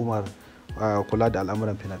na hukumar kula da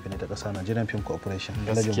al'amuran fina-finai ta ƙasa Nigerian Film Corporation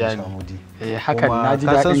Alhaji Musa Mudi. Hakan naji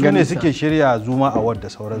daɗin ganin sa. Su ne suke shirya Zuma Award da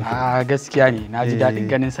sauransu. Gaskiya ne naji daɗin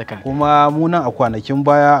ganin sa kan. Kuma mu nan a kwanakin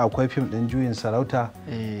baya akwai fim ɗin Juyin Sarauta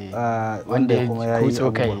wanda kuma ya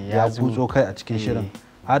kutso kai a cikin shirin.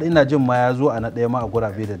 Har ina jin ma ya zo a na ɗaya ma a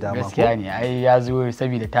gurabe da dama. Gaskiya ne ai ya zo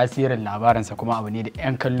saboda tasirin labarinsa kuma abu ne da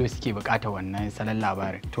 'yan kallo suke bukata wannan salon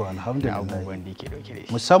labarin. To alhamdulillah. Abubuwan da yake dauke da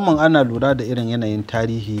shi. Musamman ana lura da irin yanayin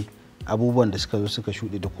tarihi abubuwan da suka zo suka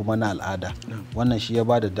shuɗe da kuma na al'ada. Wannan shi ya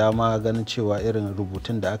ba da dama ganin cewa irin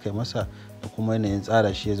rubutun da aka yi masa da kuma yanayin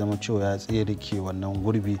tsara shi ya zama cewa ya tsirike wannan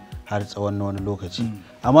gurbi har tsawon na wani lokaci.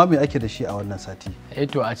 Amma me ake da shi a wannan sati?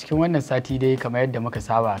 To a cikin wannan sati dai kamar yadda muka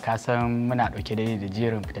saba ka san muna dauke da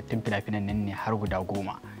jerin fitattun fina-finan nan ne har guda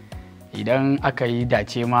 10. Idan aka yi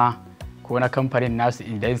dace ma ko na kamfanin nasu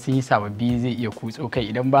idan sun yi sababbi zai iya kutso kai,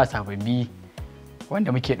 idan ba sababbi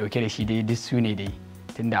wanda muke dauke da shi dai duk su ne dai.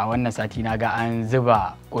 Tunda a wannan sati na ga an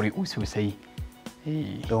zuba ƙuri'u sosai.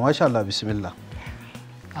 To masha Allah, bismillah.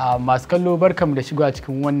 Masu kallo barkamu da shigo a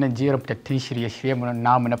cikin wannan jerin fitattun shirye-shirye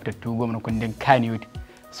namu na fitattu goma na kundin Kannywood.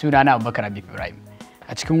 Sunana Abubakar Habib Ibrahim.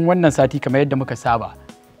 A cikin wannan sati kamar yadda muka saba,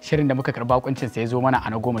 shirin da muka karba hukuncin sa ya zo mana a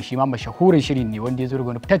na 10, shi ma mashahurin shirin ne wanda ya zo daga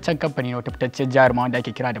wani fitaccen kamfani na wata fitaccen jaruma wanda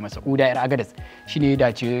ake kira da Masauda Yar Agadas. Shine ya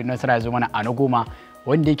dace nasara ya zo mana a na 10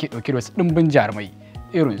 wanda yake dauke da wasu dimbin jarumai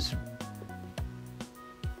irin su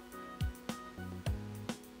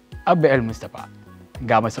Abba El Mustapha,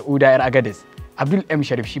 ga Masauda Yar Agadas, Abdul M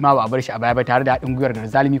Sharif shi ma ba a bar shi a baya ba tare da haɗin gwiwar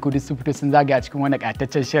Garzalimi ko duk sun fito sun zagaya cikin wani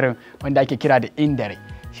ƙataccen shirin wanda ake kira da Indare.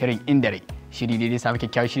 Shirin Indare shiri ne dai samu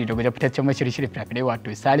kyakkyawan shiri da wajen fitaccen mashirin shirin fina-finai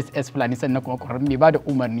wato Salis S Fulani sannan kuma ƙwararren mai ba da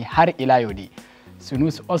umarni har ila yau ne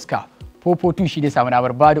Sunus Oscar Popotu shi ne samu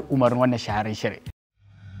damar ba da umarnin wannan shahararren shirin.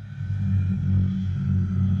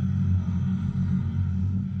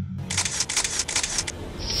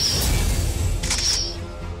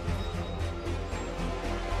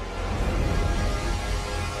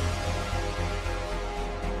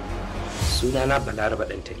 Sunana Balaraba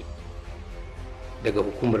Dantani daga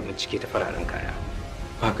hukumar bincike ta fararen kaya.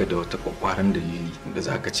 Baka da wata kwakwaran dalili da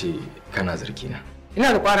za ka ce kana zargina?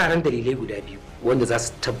 Ina da kwararan dalilai guda 2 wanda za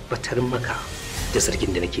su tabbatar maka da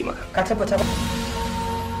zargin da nake maka. Ka tabbata ba?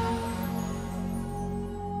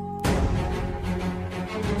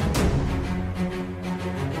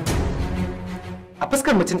 A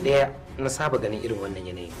fuskar mutum ɗaya na saba ganin irin wannan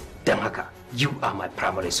yanayin. Don haka, you are my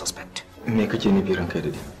primary suspect. Me kake nufi ranka da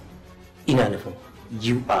dai? Ina nufin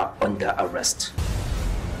you are under arrest.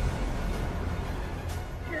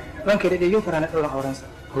 Ranka da yau fara na ɗaurin aurensa.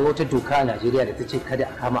 Ko wata doka a Najeriya da ta ce kada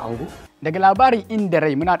a kama ango? Daga labarin Inda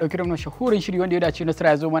Rai muna ɗauke da shahurin shiri wanda ya dace nasara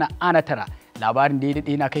ya zo mana ana tara. Labarin da ya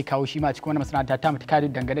daɗe na kai kawo shi ma cikin wani masana'anta ta mutu kadi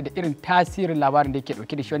dangane da irin tasirin labarin da yake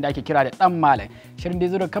ɗauke da shi wanda ake kira da ɗan malam. Shirin da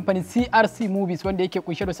ya zo daga kamfanin CRC Movies wanda yake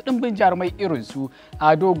kunshe da su ɗimbin jarumai irin su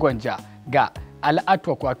Ado Gwanja ga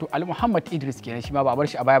Al'atwak wato Al-Muhammad Idris kenan shi ma ba bar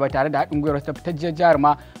shi a baya ba tare da haɗin gwiwar ta fitajjiyar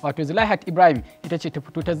jaruma wato Zulaihat Ibrahim ita ce ta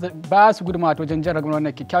fito ta ba su gudunmawa wajen jan ragamar wannan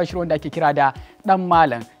kyakkyawan shirin wanda ake kira da ɗan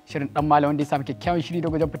malam. Shirin ɗan malam wanda ya samu kyakkyawan shiri da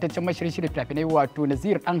wajen fitaccen mashirin shirin fina-finai wato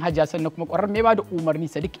Nazir ɗan Hajiya sannan kuma ƙwararren mai ba da umarni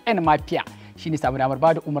Sadiq N Mafiya shi ne samu damar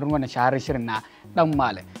ba da umarnin wannan shaharar shirin na ɗan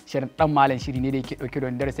malam. Shirin ɗan malam shiri ne da yake ɗauke da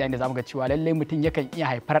wani darasi yayin da zamu ga cewa lallai mutum yakan iya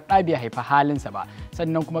haifar ɗa bai haifa halinsa ba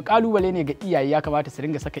sannan kuma ƙalubale ne ga iyaye ya kamata su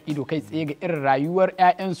ringa saka ido kai tsaye ga irin rayuwar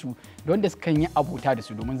 'ya'yansu da wanda sukan yi abota da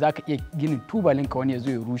su domin za ka iya ginin tubalinka wani ya zo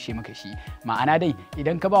ya rushe maka shi. Ma'ana dai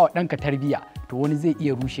idan ka ba wa ɗanka tarbiyya to wani zai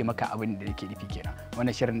iya rushe maka abin da yake nufi kenan.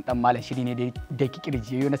 Wannan shirin ɗan malam shiri ne da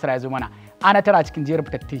kikirjiyoyi nasara ya zo mana ana tara cikin jerin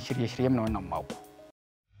fitattun shirye-shiryen na wannan mako.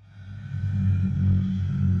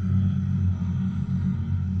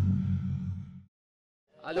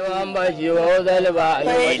 Alo an ba shi wa zalba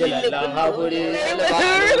alo wajen hakuri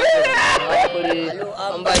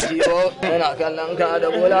an ba shi wa yana kallon ka da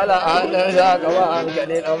bulala a hannun sa gaba an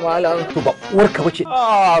gane dan malam. To ba uwarka bace.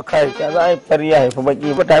 Kai ya za a fari ya haifi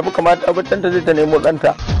baki ba ta haifi kamata abin ta zai ta nemo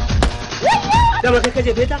ɗanta. Dama kai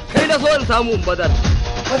kaje beta? Kai da so in samu in badar.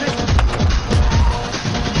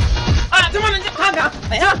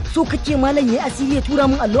 So kake malam yayi asiri ya tura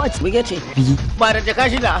min allo a cikin Muke ce? Ba da jaka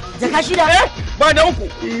shida. Jaka shida? Ba da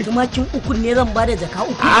 3. Tumakin 3 ne zan ba da jaka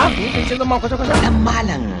 3. Kun ce zama kwata-kwata. Dan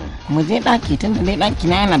malam, mu je daki tun da dai daki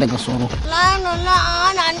na yana daga soro.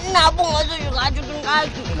 Ana ina bin wasu shiga cikin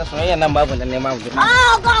daki. Da soyayya nan babu nan ne ma mu.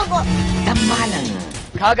 Kaga. Dan malam.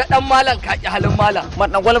 Kaga dan malam ka ki halin malam.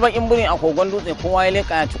 Madan gwalban in buri a kogon dutse kowa ya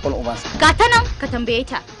leka ya ci kwal ubansa. Ga ta nan ka tambaye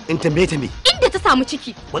ta. In tambaye ta me? Inda ta samu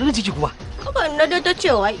ciki. Wani ciki kuma? Kaga na da ta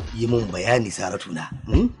ce wai. Yi mun bayani Saratu na.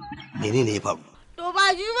 Menene ya faru? To ba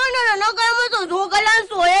shi wannan da na kai masa zogalen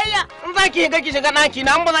soyayya. In za ki shiga ɗaki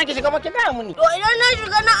na, in ba za ki shiga ba ki gaya muni. To idan na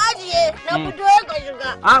shiga na ajiye na fito ya ka shiga.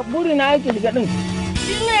 A buri na yake shiga ɗin.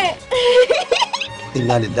 Shi ne.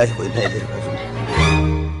 Inna lillahi wa inna ilaihi raji'un.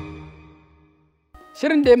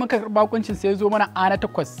 Shirin da ya maka bakuncin sai zo mana ana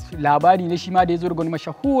 8 labari ne shi ma da ya zo daga wani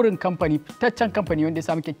mashahurin kamfani, fitaccen kamfani wanda ya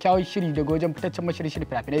samu kyakkyawan shiri daga wajen fitaccen mashirin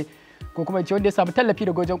fina-finai ko kuma ce wanda ya samu tallafi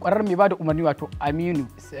daga wajen ƙwararren mai bada umarni wato Aminu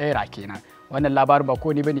Tsera kenan. Wannan labarin ba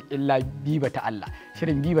ko ne bane illa Biba ta Allah.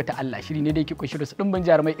 Shirin Biba ta Allah shiri ne da yake kunshi da su dimbin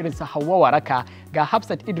jarumai irin su Hawwa Waraka, ga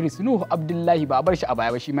Hafsat Idris, Nuhu Abdullahi ba a bar shi a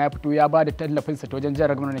baya ba, shi ma ya fito ya bada tallafin sa ta wajen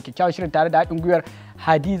jarumar wannan kyakkyawan shirin tare da haɗin gwiwar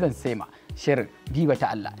Hadizan Sema. Shirin Biba ta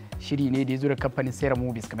Allah shiri ne da ya zo da kamfanin Sera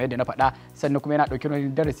Movies kamar yadda na faɗa, sannan kuma yana ɗauke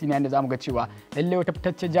da darasi ne yadda zamu ga cewa lallai wata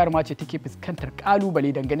fitaccen jaruma ce take fuskantar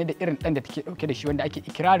kalubale dangane da irin ɗan da take ɗauke da shi wanda ake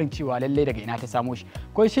ikirarin cewa lallai daga ina ta samo shi,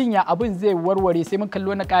 ko shin ya abin zai warware. Sai mun kalli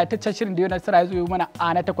wannan ƙayataccen shirin da ya nasara ya zo mana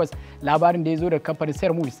a na 8 labarin da ya zo da kamfanin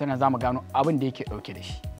Sera Movies, sannan zamu gano abin da yake ɗauke da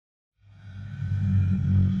shi.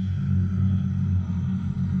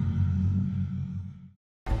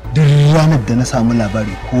 Duk ranar da na samu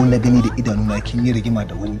labari ko na gani da idanuna kin yi rigima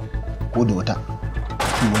da wani ko da wata,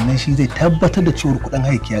 to wannan shi zai tabbatar da cewar kuɗin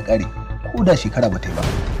haiki ya ƙare ko da shekara ba ta yi ba.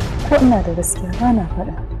 Ko ina da gaskiya ba na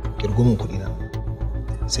faɗa. Kirgumin kuɗi na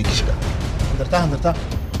sai ki shiga. Hanzarta.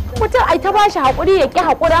 Mutum ai ta ba shi haƙuri ya ƙi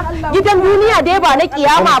haƙura, gidan duniya dai ba na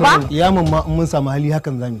ƙiyama ba. Kiyaman ma in mun samu hali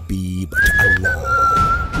hakan zamu. Biba ta Allah.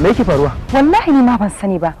 Me yake faruwa? Wallahi ni ma ban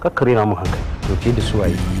sani ba. Kakkare na mu hankali. To ke da su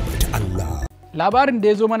waye? Allah. Labarin da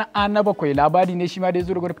ya zo mana a na 7 labari ne shi ma da ya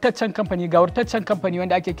zo daga fitaccen kamfani, ga fitaccen kamfani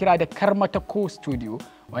wanda ake kira da Karmata Co Studio,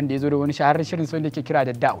 wanda ya zo da wani shahararren shirin wanda ke kira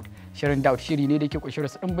da Daud. Shirin Daud shiri ne da ke kunshi da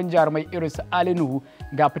su dimbin jarumai irin su Ali Nuhu,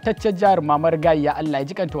 ga fitaccen jaruma marigayiya Allah ya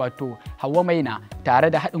jikanta wato Hawwa Maina tare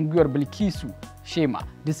da haɗin gwiwar Bilkisu Shema,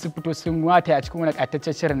 duk sun fito sun wata a cikin wani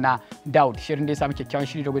ƙataccen shirin na Daud. Shirin da ya samu kyakkyawan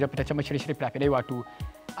shiri daga wajen fitaccen mashirin fina-finai wato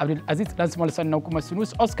Abdulaziz Dansmal, sannan kuma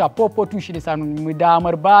Sunus Oscar Popotu shi da samu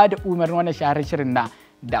damar ba da umarnin wannan shahararren shirin na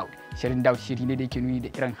Daud. Shirin Daud shiri ne da yake nuni da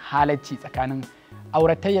irin halacci tsakanin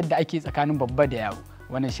auratayyar da ake tsakanin babba da yaro.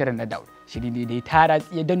 Wannan shirin na Daud shiri ne da ya tara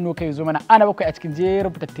tsiye danno kai zo mana ana 7 a cikin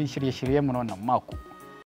jerin fitattun shirye-shiryen mu na wannan mako.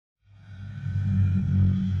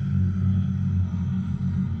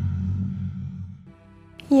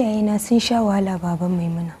 Iyayena sun sha wahala baban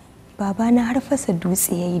Maimuna. Babana har fasa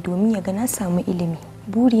dutse yayi domin ya ga na samu ilimi.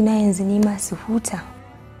 Burina yanzu ne masu huta.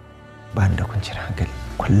 Ba da kwanciyar hankali.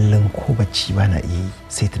 Kullum ko bacci ba na iya yi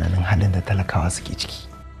sai tunanin halin da talakawa suke ciki.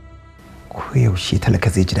 Ko yaushe talaka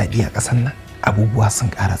zai ji daɗi a ƙasar nan, abubuwa sun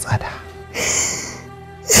ƙara tsada.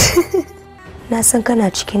 Na san kana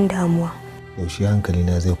cikin damuwa. Yaushe hankali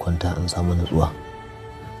na zai kwanta in samu nutsuwa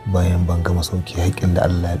bayan ban gama sauki haƙƙin da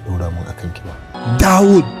Allah ya ɗora mun akan ki ba.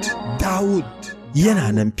 Dawud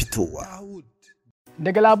yana nan fitowa.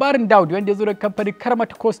 Daga labarin Daud wanda ya zo da kamfanin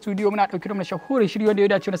Karmata Co Studio, muna ɗauki da mashahurin shiri wanda ya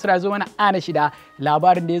dace nasara zo mana ana 6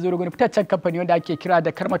 labarin da ya zo da wani fitaccen kamfani wanda ake kira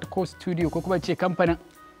da Karmata Co Studio ko kuma ce kamfanin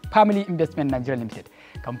Family Investment Nigeria Limited.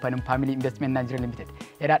 Kamfanin Family Investment Nigeria Limited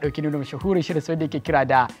yana ɗauki da mashahurin shirin wanda yake kira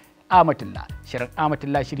da Amatullah. Shirin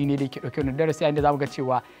Amatullah shiri ne da yake ɗauke da darasi inda zamu ga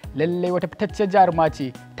cewa lallai wata fitaccen jaruma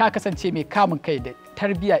ce ta kasance mai kamun kai da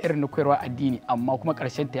tarbiyya irin na koyarwa addini, amma kuma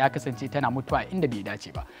ƙarshen ta ya kasance tana mutuwa inda bai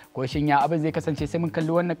dace ba. Ko shin ya abin zai kasance sai mun kalli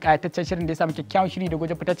wannan ƙayataccen shirin da ya samu kyakkyawan shiri da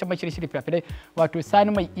wajen fitaccen mashirin fina-finai wato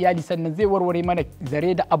Sani Mai Iyali, sannan zai warware mana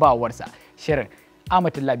zare da abawarsa. Shirin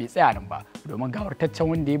Amatullah bai tsaya nan ba domin gawartaccen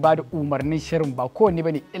wanda ya bada umarnin shirin ba kowanne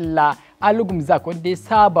bane illa Algum Zak wanda ya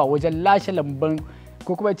saba wajen lashe lamban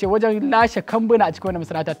ko kuma ce wajen lashe kambuna a cikin wannan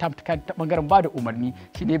masana'anta ta bangaren bada umarni,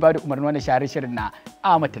 shi ne bada umarni wannan shahararren shirin na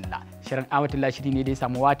Amatullah. Shirin Amatullah shiri ne da ya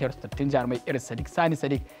samu watar tattun jarumai irin Sani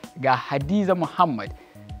Sadiq, ga Hadiza Muhammad,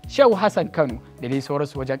 Shehu Hassan Kano da dai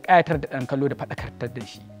sauransu wajen ƙayatar da ɗan kallo da faɗakartar da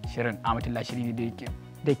shi. Shirin Amatullah shiri ne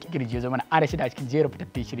da yake girje zama na ana shida a cikin jerin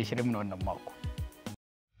fitattun shirye-shiryen mu na wannan mako.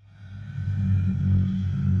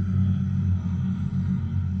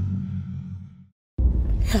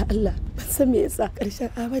 Ya Allah, ban san me yasa ƙarshen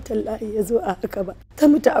Amatallahi ya zo a haka ba, ta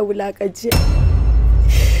mutu a wulaƙance.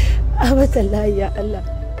 Amatallahi ya Allah,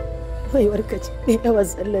 mai warkaci, mai yawan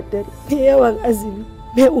sallar dare, mai yawan azumi,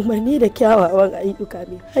 mai umarni da kyawawan ayyuka,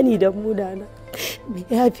 mai hani da munana, mai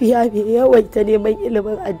yafiya, mai yawaita neman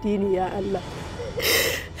ilimin addini ya Allah.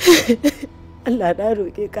 Allah na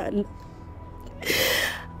roƙe ka Allah.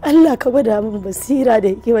 Allah ka gwada min basira da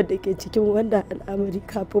hikimar da ke cikin wannan al'amari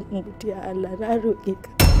kafin in mutu ya Allah, na roƙe ka.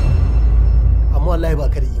 Amma wallahi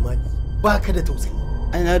baka da imani, baka da tausayi.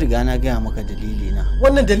 Ai na riga na gaya maka dalili na.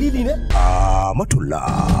 Wannan dalili ne?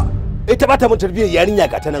 Amatullah. ita ba ta mun tarbiyyar yarinya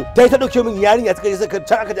ga ta nan ta dauke min yarinya suka je suka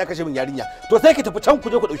can aka je aka kashe min yarinya to sai ki tafi can ku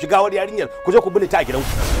je ku dauki gawar yarinyar ku je ku binne ta a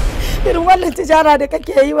gidanku irin wannan tijara da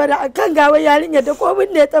kake yi mana akan gawar yarinyar da ko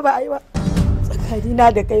binne ta ba ai ba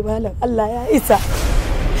tsakanina da kai malam Allah ya isa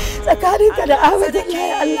tsakaninka da Ahmad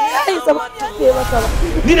Allah ya isa ba ne maka ba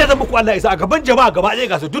ni ne zan muku Allah ya isa a gaban jama'a gaba ɗaya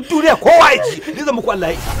ga su duk duniya kowa ya ji ni zan muku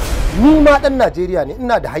Allah ya isa ni ma dan Najeriya ne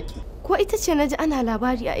ina da haƙƙi ko ita ce naji ana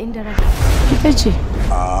labari a inda raka ita ce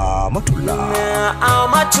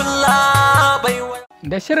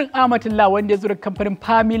da shirin Amatullah wanda ya zura kamfanin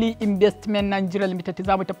Family Investment Nigeria Limited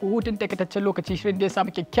za mu tafi hutun takaitaccen lokaci shirin da ya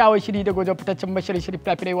samu kyakkyawan shiri daga wajen fitaccen mashirin shirin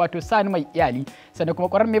fina-finai wato Sani mai iyali sannan kuma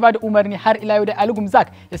ƙwararren mai bada umarni har ila yau da Algum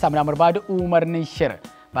Zak ya samu damar bada umarnin shirin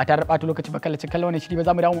ba tare da ɓata lokaci ba kallacin kallon wannan shiri ba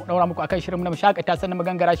za mu daura muku akan shirin mu na mashakata sannan mu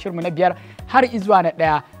gangara shirin mu na 5 har izuwa na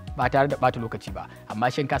 1 ba tare da ɓata lokaci ba amma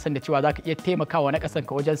shin ka san da cewa za ka iya taimakawa na ƙasan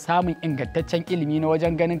ka wajen samun ingantaccen ilimi na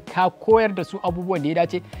wajen ganin ka koyar da su abubuwan da ya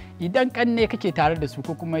dace idan kanne kake tare da su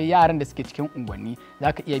ko kuma yaran da suke cikin unguwanni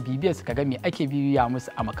za ka iya bibiyar su ka ga me ake bibiya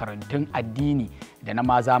musu a makarantun addini da na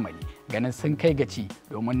ma zamani ganin sun kai gaci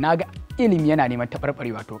domin naga ilimi yana neman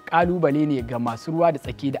taɓarɓarewa to ƙalubale ne ga masu ruwa da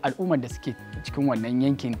tsaki da al'ummar da suke cikin wannan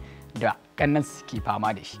yankin da kannan suke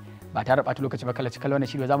fama da shi ba tare da ɓata lokaci ba kallaci kallon wannan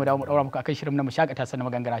shiri za mu dawo mu ɗaura muku akan shirin na mashakata sannan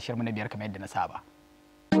magangara shirin na 5 kamar yadda na saba.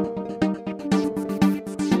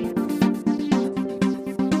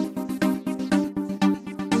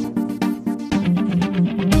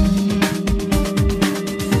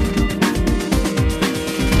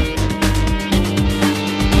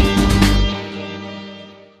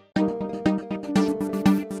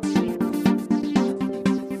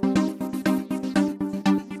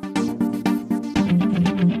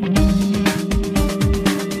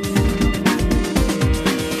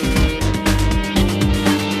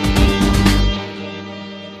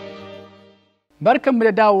 Barkanmu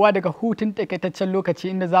da dawowa daga hutun takaitaccen lokaci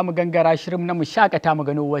inda za mu gangara shirin na mu shakata mu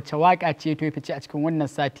gano wacce waka ce to fice a cikin wannan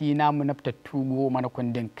sati namu na fitattu goma na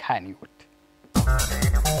kundin Kannywood.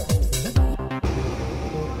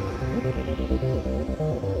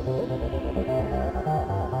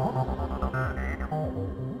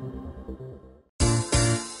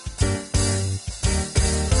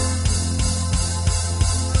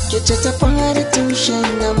 Kice ta fara tushen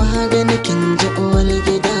na maganakin ji uwar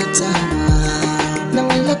gidata na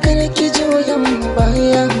mallakar ki juyan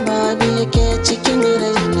bayan babu yake cikin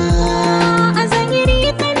raina a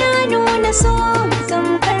zahiri kana nuna so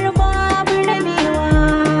zamkar babu rabewa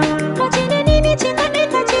kace da ni ce kadai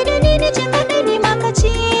kace da ni ce kadai ni ma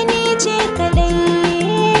kace ni ce kadai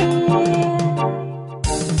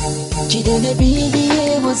ki da na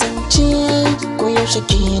bibiye wazance ko yaushe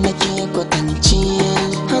ke nake kwatance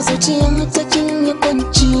a zuciya ta kin yi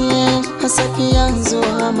kwanci a safiya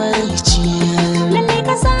zuwa maraici lalle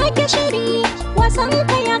ka sake shiri wasan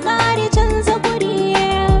ka ya kare canza guri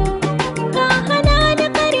ka hana da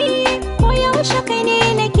kare ko yaushe kai ne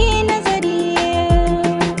nake nazari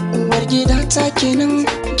uwar gida ta kenan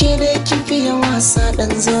ke da kin fiye wasa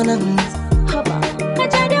dan zonan haba ka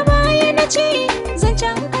ja da baya na ce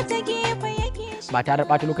zancen ka ta gefe yake ba tare da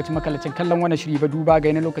ɓata lokacin makallacin kallon wannan shiri ba duba ga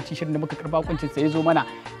yanayin lokaci shirin da muka karba hukuncin sa ya zo mana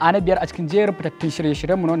a na 5 a cikin jerin fitattun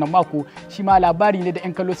shirye-shiryen mu na wannan mako shi ma labari ne da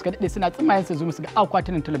yan kallo suka dade suna tsimayen su zo musu ga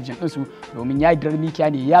akwatunan talabijin din su domin ya dirar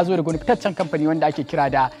mikiya ne ya zo daga wani fitaccen kamfani wanda ake kira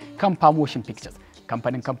da Kampa Motion Pictures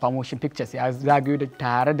kamfanin Kampa Motion Pictures ya zagayo da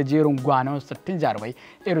tare da jerin gwanon sattun jarumai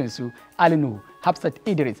irin su Alinu Hafsat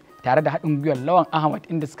Idris tare da haɗin gwiwar Lawan Ahmad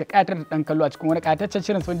inda suka ƙayatar da ɗan kallo a cikin wani ƙayataccen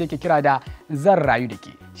shirin wanda yake kira da Zan Rayu da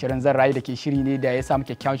ke. Shirin Zan Rayu da ke shiri ne da ya samu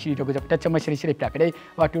kyakkyawan shiri da fitaccen mashirin shirin fina-finai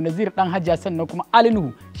wato Nazir ɗan Hajiya sannan kuma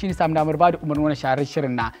Alinu shi ne samu damar bada umarnin wani shahararren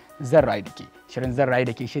shirin na Zan Rayu da ke. Shirin Zan Rayu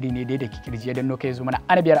da ke shiri ne da ke kirji don noka ya zo mana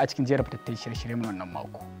ana 5 a cikin jerin fitattun shirye-shiryen wannan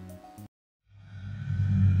mako.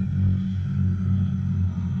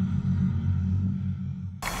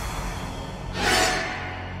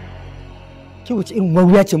 Ki wuce irin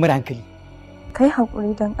wawuya ce mara hankali. Kai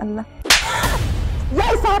haƙuri don Allah. Ya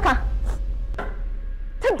isa haka.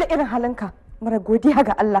 Tun da irin halinka mara godiya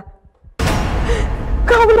ga Allah.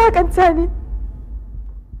 Ka wulaƙanta ni.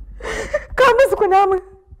 Ka musguna min.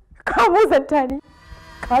 Ka muzanta ni.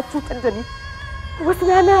 Ka cutar da ni. Wasu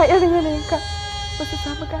na irin yanayinka ba su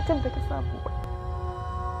samu gatan da ka samu ba.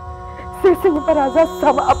 Sai sun yi bara za su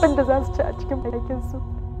samu abin da za su ci a cikin bakinsu.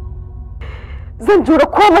 Zan jura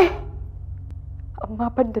komai. Amma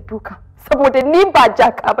ban da duka saboda ni ba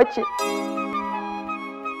jaka ba ce.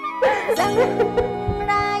 Zan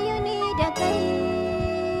rayu ne da kai,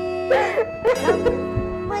 zan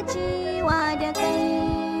macewa da kai.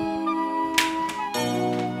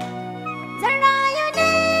 Zan rayu ne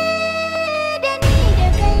da ni da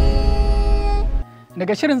kai,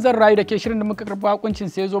 daga shirin zan rayu da ke shirin da muka karɓi hakuncin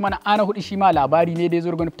sai zo mana ana hudu shi ma labari ne da ya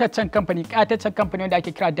zo daga fitaccen kamfani ƙataccen kamfani wanda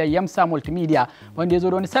ake kira da Yamsa Multimedia wanda ya zo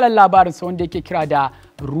da wani salon labarin sa wanda yake kira da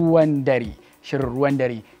ruwan dare. Shirin ruwan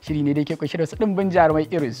dare shiri ne da yake kunshe da su dimbin jarumai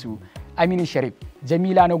irin su Aminu Sharif,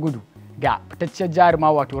 Jamila na gudu ga fitaccen jaruma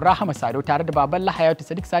wato Rahama Sado tare da baban Lahayatu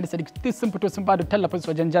Sadiq Sani Sadiq duk sun fito sun bada tallafin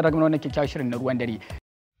su wajen jan ragaman wannan kyakkyawan shirin na ruwan dare.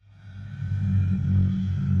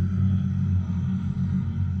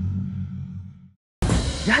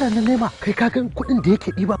 Yaran nan nema kai ka gan kuɗin da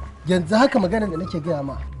yake ɗiba yanzu haka magana da nake gaya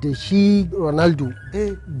ma da shi Ronaldo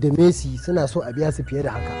da Messi suna so a biya su fiye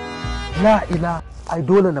da haka. La ila ai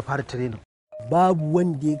dole na fara training. Babu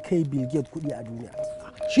wanda ya kai Bill Gates kuɗi a duniya.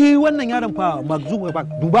 Shi wannan yaron fa Mark Zuckerberg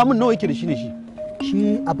duba min nawa yake da shi ne shi. Shi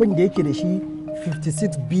abin da yake da shi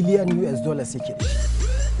 56 billion US dollars yake da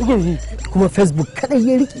shi. Kuma Facebook kadai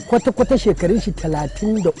ya riki kwata-kwata shekarun shi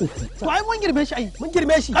 33. To ai mun girme shi ai mun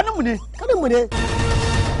girme shi. Kaninmu ne. Kaninmu ne.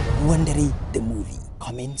 Wondering the movie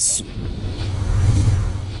coming soon.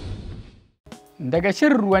 Daga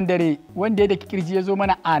shirin ruwan dare wanda ya da kirji ya zo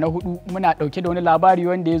mana a na 4 muna dauke da wani labari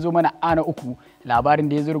wanda ya zo mana a na 3 labarin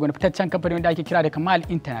da ya zo daga wani fitaccen kamfani wanda ake kira da Kamal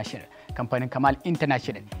International. Kamfanin Kamal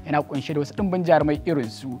International yana kunshe da wasu dimbin jarumai irin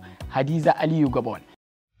su Hadiza Aliyu Gabon.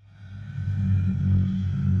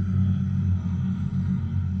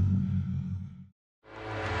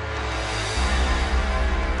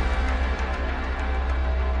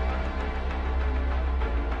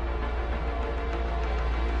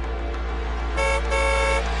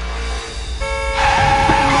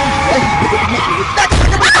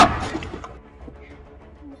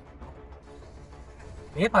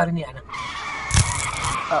 Me ya faru ne anan?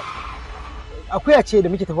 Akuya ce da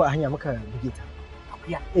muke tafi a hanya muka buge ta.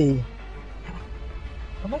 Akuya? Eh.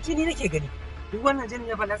 Kamar jini nake gani. Duk wannan jini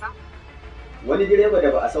ya balasa? Wani direba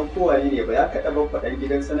da ba a san kowa ne ba ya kaɗa babbaɗan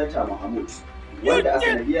gidan sanata Mahmud wanda a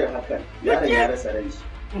sanadiyar hakan yaron ya rasa ran shi.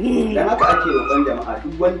 Dan haka ake roƙon jama'a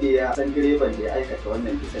duk wanda ya san direban da ya aikata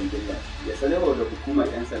wannan kisan gilla ya sanarwa da hukumar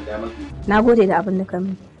 'yan sanda mafi. Na gode da abin da ka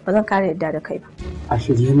min. Ba zan kare yadda da kai ba. A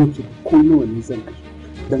shirye nake ko nawa ne zan kashe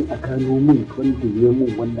don a gano min wanda ya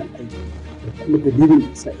mun wannan aiki da kuma dalilin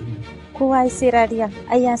da sa ini. Kowa ya sai rariya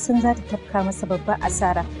ai ya san za ta tafka masa babbar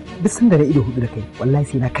asara. Duk sun da na ido hudu da kai wallahi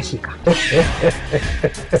sai na kashe ka.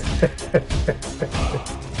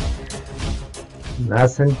 Na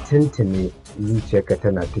san tuntune zuciyarka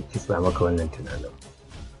tana ta kitsa maka wannan tunanin.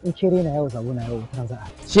 In kere na yau zabo na yau ta za'a.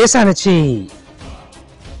 Shi yasa na ce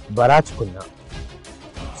bara tukunna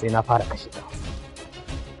sai na fara kashe ka.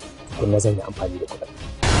 Tukunna zan yi amfani da kuɗin.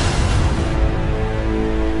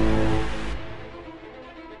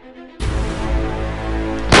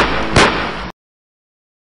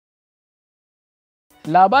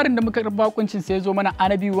 Labarin da muka karɓa hukuncin sai ya zo mana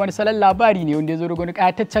ana biyu wani salon labari ne wanda ya zo daga wani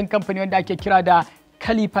ƙayataccen kamfani wanda ake kira da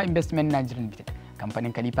Khalifa Investment Nigeria Limited.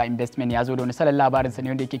 Kamfanin Khalifa Investment ya zo da wani salon labarin sa ne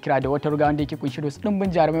wanda yake kira da wata ruga wanda yake kunshi da wasu ɗimbin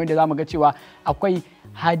jarumai wanda zamu ga cewa akwai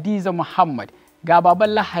Hadiza Muhammad, ga baban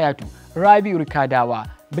Lahayatu, Rabi'u Rikadawa,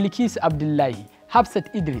 Bilkisu Abdullahi, Hafsat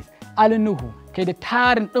Idris, Ali Nuhu, kai da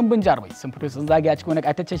tarin ɗimbin jarumai sun fito sun zagaya cikin wani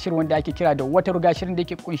ƙataccen shirin wanda ake kira da wata ruga shirin da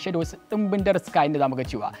yake kunshe da wasu ɗimbin darasuka inda zamu ga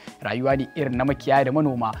cewa rayuwa ne irin na makiyaya da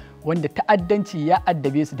manoma wanda ta'addanci ya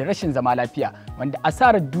addabe su da rashin zama lafiya wanda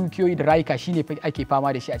asarar dukiyoyi da rayuka shine ake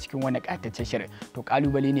fama da shi a cikin wannan ƙataccen shirin to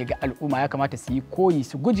kalubale ne ga al'umma ya kamata su yi koyi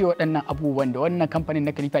su guje waɗannan abubuwan da wannan kamfanin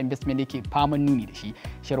na Khalifa Investment yake faman nuni da shi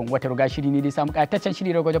shirin wata ruga shiri ne da ya samu ƙataccen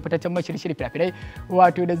shiri daga wajen fitaccen mashirshiri fina-finai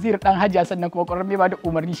wato da Zir dan Hajiya sannan kuma ƙwararren mai ba da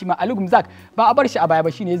umarni shi ma Ali Gumzak ba a bar shi a baya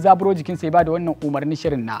ba shine zaburo jikin sai ba da wannan umarnin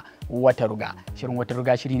shirin na wata ruga shirin wata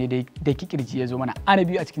ruga shiri ne da kikirji ya zo mana ana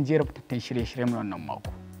biyu a cikin jerin fitattun shirye-shiryen wannan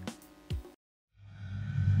mako.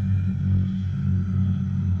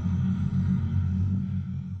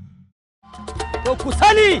 To ku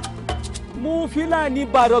sani mu Filani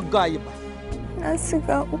ba raggaye ba. Na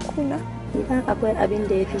shiga uku na. Idan akwai abin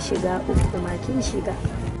da ya fi shiga uku ma kin shiga.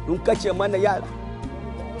 Sun kashe mana yara.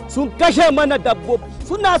 Sun kashe mana dabbobi.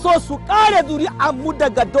 Suna so su kare zuri'an mu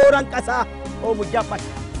daga doron ƙasa. O mu jafa.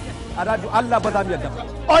 A radu Allah ba za mu yarda ba.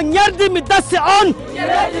 On yardi mi dasi on.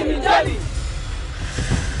 Yardi mi jali.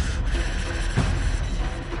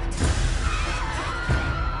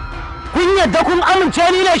 Kun yadda kun amince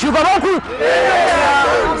ni ne shugabanku?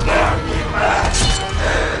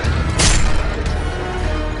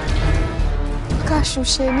 Ka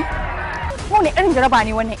shushe ni? Wani irin jaraba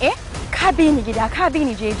ne wannan eh? Ka bi ni gida, ka bi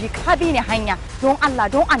ni jeji, ka bi ni hanya. Don Allah,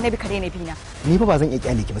 don Annabi ka daina bina. Ni fa ba zan iya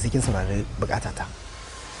kyale ki ba sai kin saurari bukatata.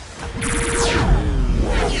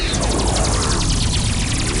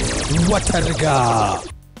 Wata riga.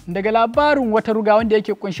 daga labarin wata ruga wanda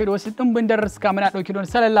yake kunshe da wasu dimbin darasuka muna dauke da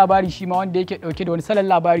wani salon labari shi ma wanda yake dauke da wani salon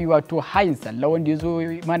labari wato hayin sallah wanda ya zo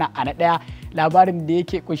mana a na daya labarin da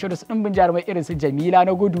yake kunshe da wasu dimbin jarumai irin su Jamila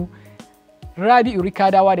na gudu Rabi'u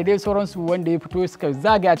Rikadawa da dai sauransu wanda ya fito suka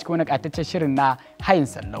zagaya cikin wani kataccen shirin na hayin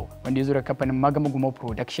sallau wanda ya zo da kamfanin Magamagumo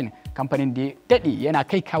Production kamfanin da ya dade yana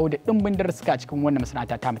kai kawo da dimbin darasuka cikin wannan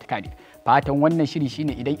masana'anta ta mutakadi fatan wannan shiri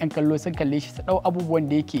shine idan yan kallo sun kalle shi su dau abubuwan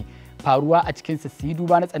da yake faruwa a cikin su yi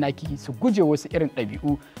duba na tsanaki su guje wasu irin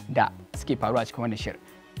ɗabi'u da suke faruwa a cikin wannan shirin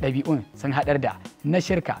ɗabi'un sun haɗar da na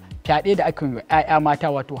shirka fyaɗe da aka yi wa 'ya'ya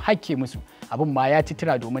mata wato hakke musu abin ma ya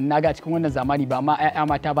titira domin naga cikin wannan zamani ba ma 'ya'ya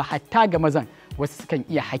mata ba hatta ga mazan wasu sukan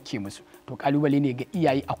iya hakke musu to kalubale ne ga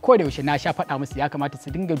iyaye a koda yaushe na sha faɗa musu ya kamata su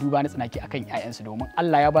dinga duba na tsanaki akan 'ya'yansu domin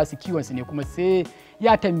Allah ya ba su kiwon su ne kuma sai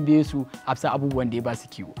ya tambaye su afsa abubuwan da ya ba su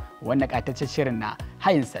kiwo wannan kataccen shirin na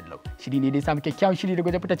hayin sallau shiri ne dai samu kyakkyawan shiri da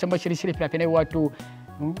gwaje fitaccen bashirin shirin fina-finai wato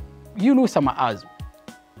Yunusa Ma'azu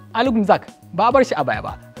Algum Zak ba bar shi a baya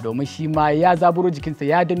ba domin shi ma ya zaburo jikinsa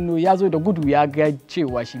ya danno ya zo da gudu ya ga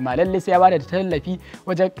cewa shi ma lalle sai ya bada tallafi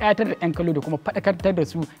wajen ƙayatar da 'yan kallo da kuma faɗakartar da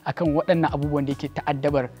su akan waɗannan abubuwan da yake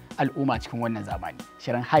ta'addabar al'umma cikin wannan zamani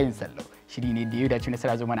shirin hayin sallau shiri ne da ya dace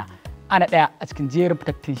nasara zo mana ana ɗaya a cikin jerin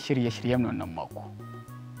fitattun shirye-shiryen wannan mako.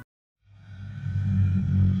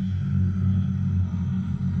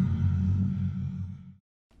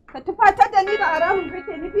 Ka tufatar da ni da haramun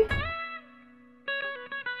kake nufi?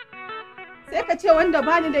 Sai ka ce wanda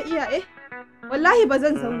bani da iyaye? Wallahi ba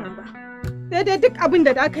zan zauna ba. Sai dai duk abin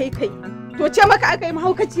da aka yi kai. To ce maka aka yi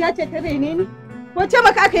mahaukaciya ce ta raine ni? Ko ce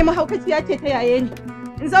maka aka yi mahaukaciya ce ta yaye ni?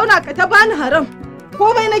 In zauna ka ta bani haram.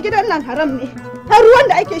 Komai na gidan nan haram ne. Har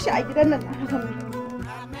ruwan da ake shi a gidan nan haram ne.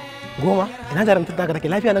 Goma, ina jaramtar da take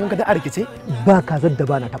lafiya nan ka da rikice? Ba kazar da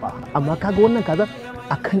bana taba. Amma kaga wannan kazar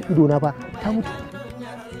akan ido na ba ta mutu.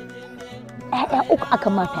 ‘Ya'ya uku aka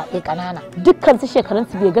ma fyaɗe ƙanana dukkan su shekarun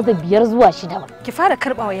su bai gaza 5 zuwa 6 ba. Ki fara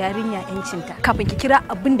karɓa wa yarinya ‘yancinta kafin ki kira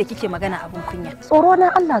abin da kike magana abin kunya. Tsoro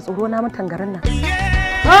na Allah tsoro na mutan garin nan.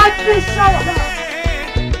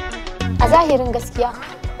 A zahirin gaskiya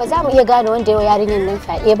ba za mu iya gane wanda yawa yarinyar nan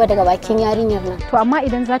fyaɗe ba daga bakin yarinyar nan. To amma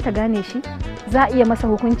idan za ta gane shi za a iya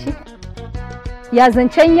masa hukunci? Ya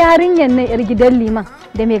zancen yarinyar nan 'yar gidan liman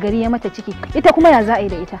da mai gari ya mata ciki ita kuma ya za a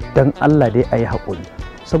yi da ita? Dan Allah dai a yi haƙuri.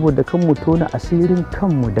 Saboda kan mu tona asirin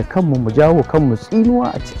kanmu da kanmu mu jawo kanmu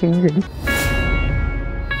tsinuwa a cikin gari.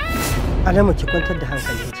 Alama ki kwantar da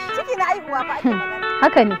hankali. Ciki na aihuwa ba ake magana.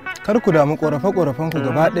 Haka ne. Kar ku damu ƙorafe-ƙorafen ku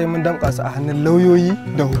gaba ɗaya mun damƙa su a hannun lauyoyi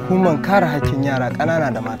da hukumar kare haƙƙin yara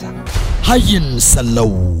ƙanana da mata. Hayin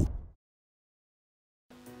sallau.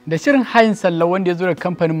 Da shirin hayin sallau wanda ya zo da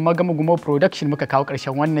kamfanin Magamagumo Production muka kawo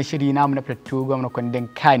ƙarshen wannan shiri namu na fitattu gwamnati Kundin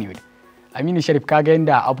Kannywood. Aminu Sharif ka ga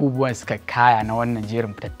yadda abubuwan suka kaya na wannan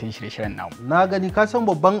jerin fitattun shirye-shiryen namu. Na gani ka san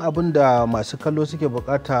babban abin da masu kallo suke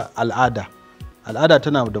bukata al'ada. Al'ada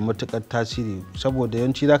tana da matukar tasiri saboda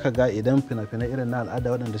yawanci zaka ga idan fina-finai irin na al'ada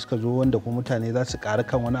waɗanda suka zo wanda kuma mutane za su ƙara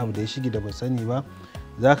kan wani abu da ya shige da ba sani ba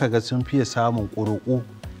zaka ga sun fiye samun ƙuruƙu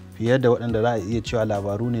fiye da waɗanda za a iya cewa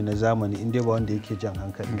labaru ne na zamani in dai ba wanda yake jan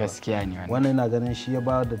hankali. Gaskiya ne wannan ina ganin shi ya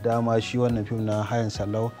ba da dama shi wannan fim na Hayin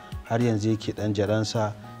Sallau har yanzu yake dan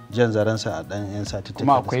jaransa jan zaransa a dan yan sati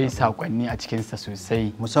kuma akwai sakonni a cikinsa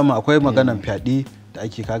sosai musamman akwai maganar fyaɗe da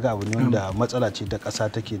ake kaga abu ne wanda matsala ce ta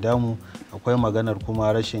ƙasa take damu akwai maganar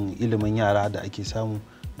kuma rashin ilimin yara da ake samu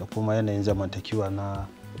da kuma yanayin zamantakewa na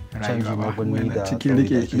canji na birni da cikin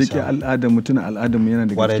rike al'adar mutum al'adar mu yana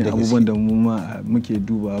da cikin abubuwan da mu ma muke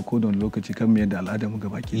duba ko don lokaci kan yadda al'adar mu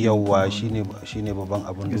gaba ke yawa shine babban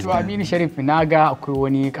abun da to Aminu Sharif na ga akwai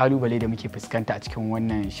wani kalubale da muke fuskanta a cikin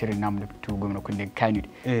wannan shirin namu da fito gwamnati Kundin Kannywood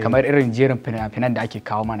kamar irin jerin fina-finan da ake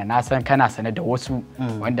kawo mana na san kana sane da wasu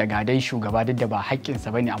wanda ga dai shugaba duk da ba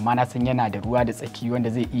haƙƙinsa bane amma na san yana da ruwa da tsaki wanda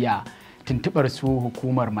zai iya tuntubar su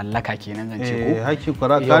hukumar mallaka kenan zance ko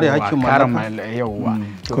kare hakkin mallaka yawa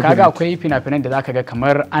to kaga akwai fina-finan da zaka ga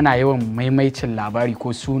kamar ana yawan maimaicin labari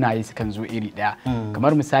ko sunaye sukan zo iri daya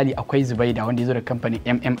kamar misali akwai Zubaida wanda ya zo da kamfanin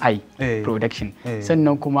MMI Production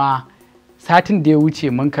sannan kuma satin da ya wuce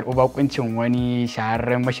mun karɓi bakuncin wani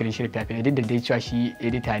shahararren mashirin shirin fina-finai duk da dai cewa shi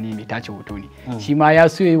edita ne mai tace hoto ne shi ma ya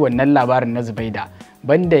so yi wannan labarin na Zubaida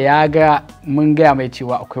banda ya ga mun gaya mai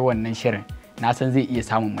cewa akwai wannan shirin na san zai iya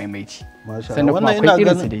samun maimaici sannan kuma akwai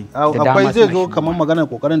irinsu dai akwai zai zo kamar maganar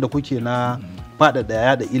kokarin da kuke na faɗaɗa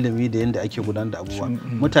yada ilimi da yadda ake gudanar da abubuwa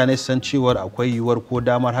mutane su san cewar akwai yiwuwar ko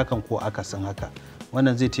damar hakan ko akasin haka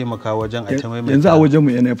wannan zai taimaka wajen a ta maimaita yanzu a wajen mu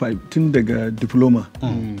NFI tun daga diploma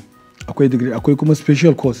akwai degree akwai kuma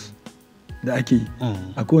special course da ake yi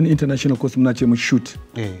akwai wani international course muna ce mu shoot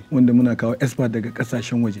wanda muna kawo expert daga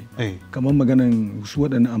kasashen waje kamar maganan su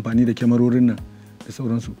waɗannan amfani da kyamarorin nan da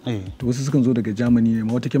sauransu to wasu sukan zo daga Germany ne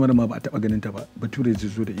ma wata kyamara ma ba a taba ganin ta ba bature zai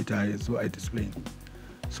zo da ita ya zo a display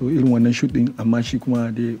so irin wannan shoot din amma shi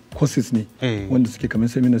kuma dai courses ne wanda suke kamar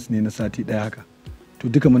seminars ne na sati daya haka to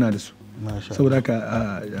duka muna da su saboda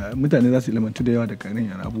haka mutane za su ilimantu da yawa da karin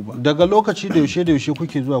yana abubuwa daga lokaci da yaushe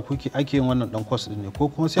kuke zuwa ake yin wannan dan course din ne ko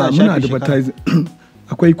kuma sai a muna advertise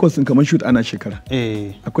akwai course din kamar shoot ana shekara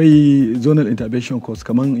akwai zonal intervention course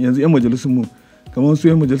kamar yanzu yan majalisun mu kamar su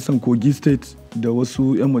yan majalisun Kogi State da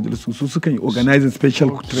wasu yan majalisu su sukan yi organizing special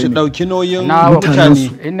training su dauki nauyin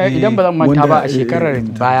mutane idan ba zan manta ba a shekarar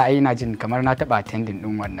baya ai ina jin kamar na taba attending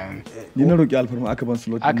din wannan ni na roki alfarma aka ban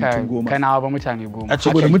slot mutum 10 kana ba mutane 10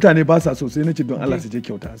 saboda mutane ba sa so sai nace don Allah su je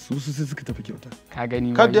kyauta su sai suka tafi kyauta ka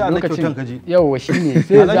gani kada Allah kyautan ka je yawa shine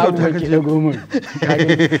sai za mu ki da 10 ka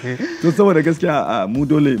gani to saboda gaskiya mu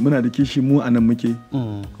dole muna da kishi mu anan muke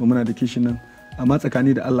kuma muna da kishi nan amma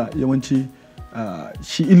tsakani da Allah yawanci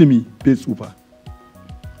shi ilimi bai tsufa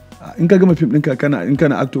in ka gama fim ɗinka in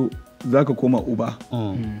kana acto za ka koma uba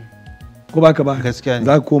ko ba ka ba za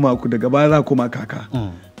ka koma daga baya za ka koma kaka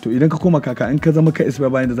to idan ka koma kaka in ka zama ka isa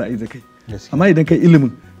bayan da za a yi da kai amma idan ka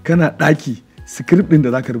ilimin kana ɗaki script ɗin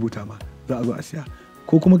da za ka rubuta ma za a zo a siya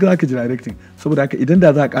ko kuma za ka ji directing saboda haka idan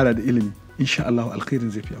da za a ƙara da ilimi insha Allah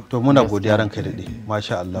alkhairin zai fi yawa to muna godiya ranka daɗe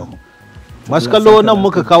masha Allah masu kallo nan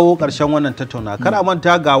muka kawo ƙarshen wannan tattauna kar a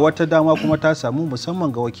manta ga wata dama kuma ta samu musamman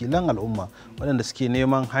ga wakilan al'umma waɗanda suke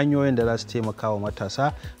neman hanyoyin da za su taimaka wa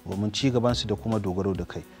matasa domin ci gabansu da kuma dogaro da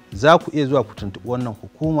kai za ku iya zuwa ku tuntuɓi wannan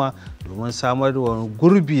hukuma domin samar da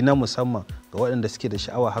gurbi na musamman ga waɗanda suke da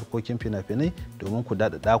sha'awa harkokin fina-finai domin ku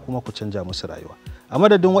daɗaɗa kuma ku canja musu rayuwa a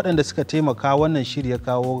madadin waɗanda suka taimaka wannan shiri ya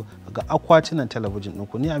kawo ga akwatunan talabijin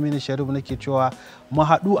ɗinku ni Aminu Sharif nake cewa mu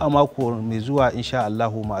haɗu a mako mai zuwa insha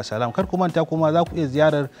Allahu ma'asalam kar ku manta kuma za ku iya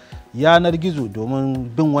ziyarar yanar gizo domin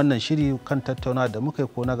bin wannan shiri kan tattauna da muka yi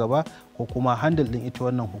ko na gaba ko kuma handle ɗin ita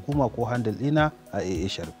wannan hukuma ko handle ɗina a AA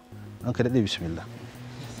Sharif an ka daɗe bismillah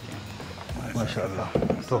masha Allah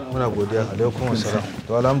to muna godiya alaikum assalam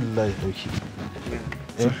to alhamdulillah ya dauki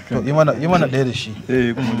to yi mana ɗaya da shi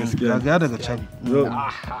kuma gaskiya ga daga can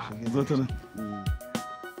zo ta nan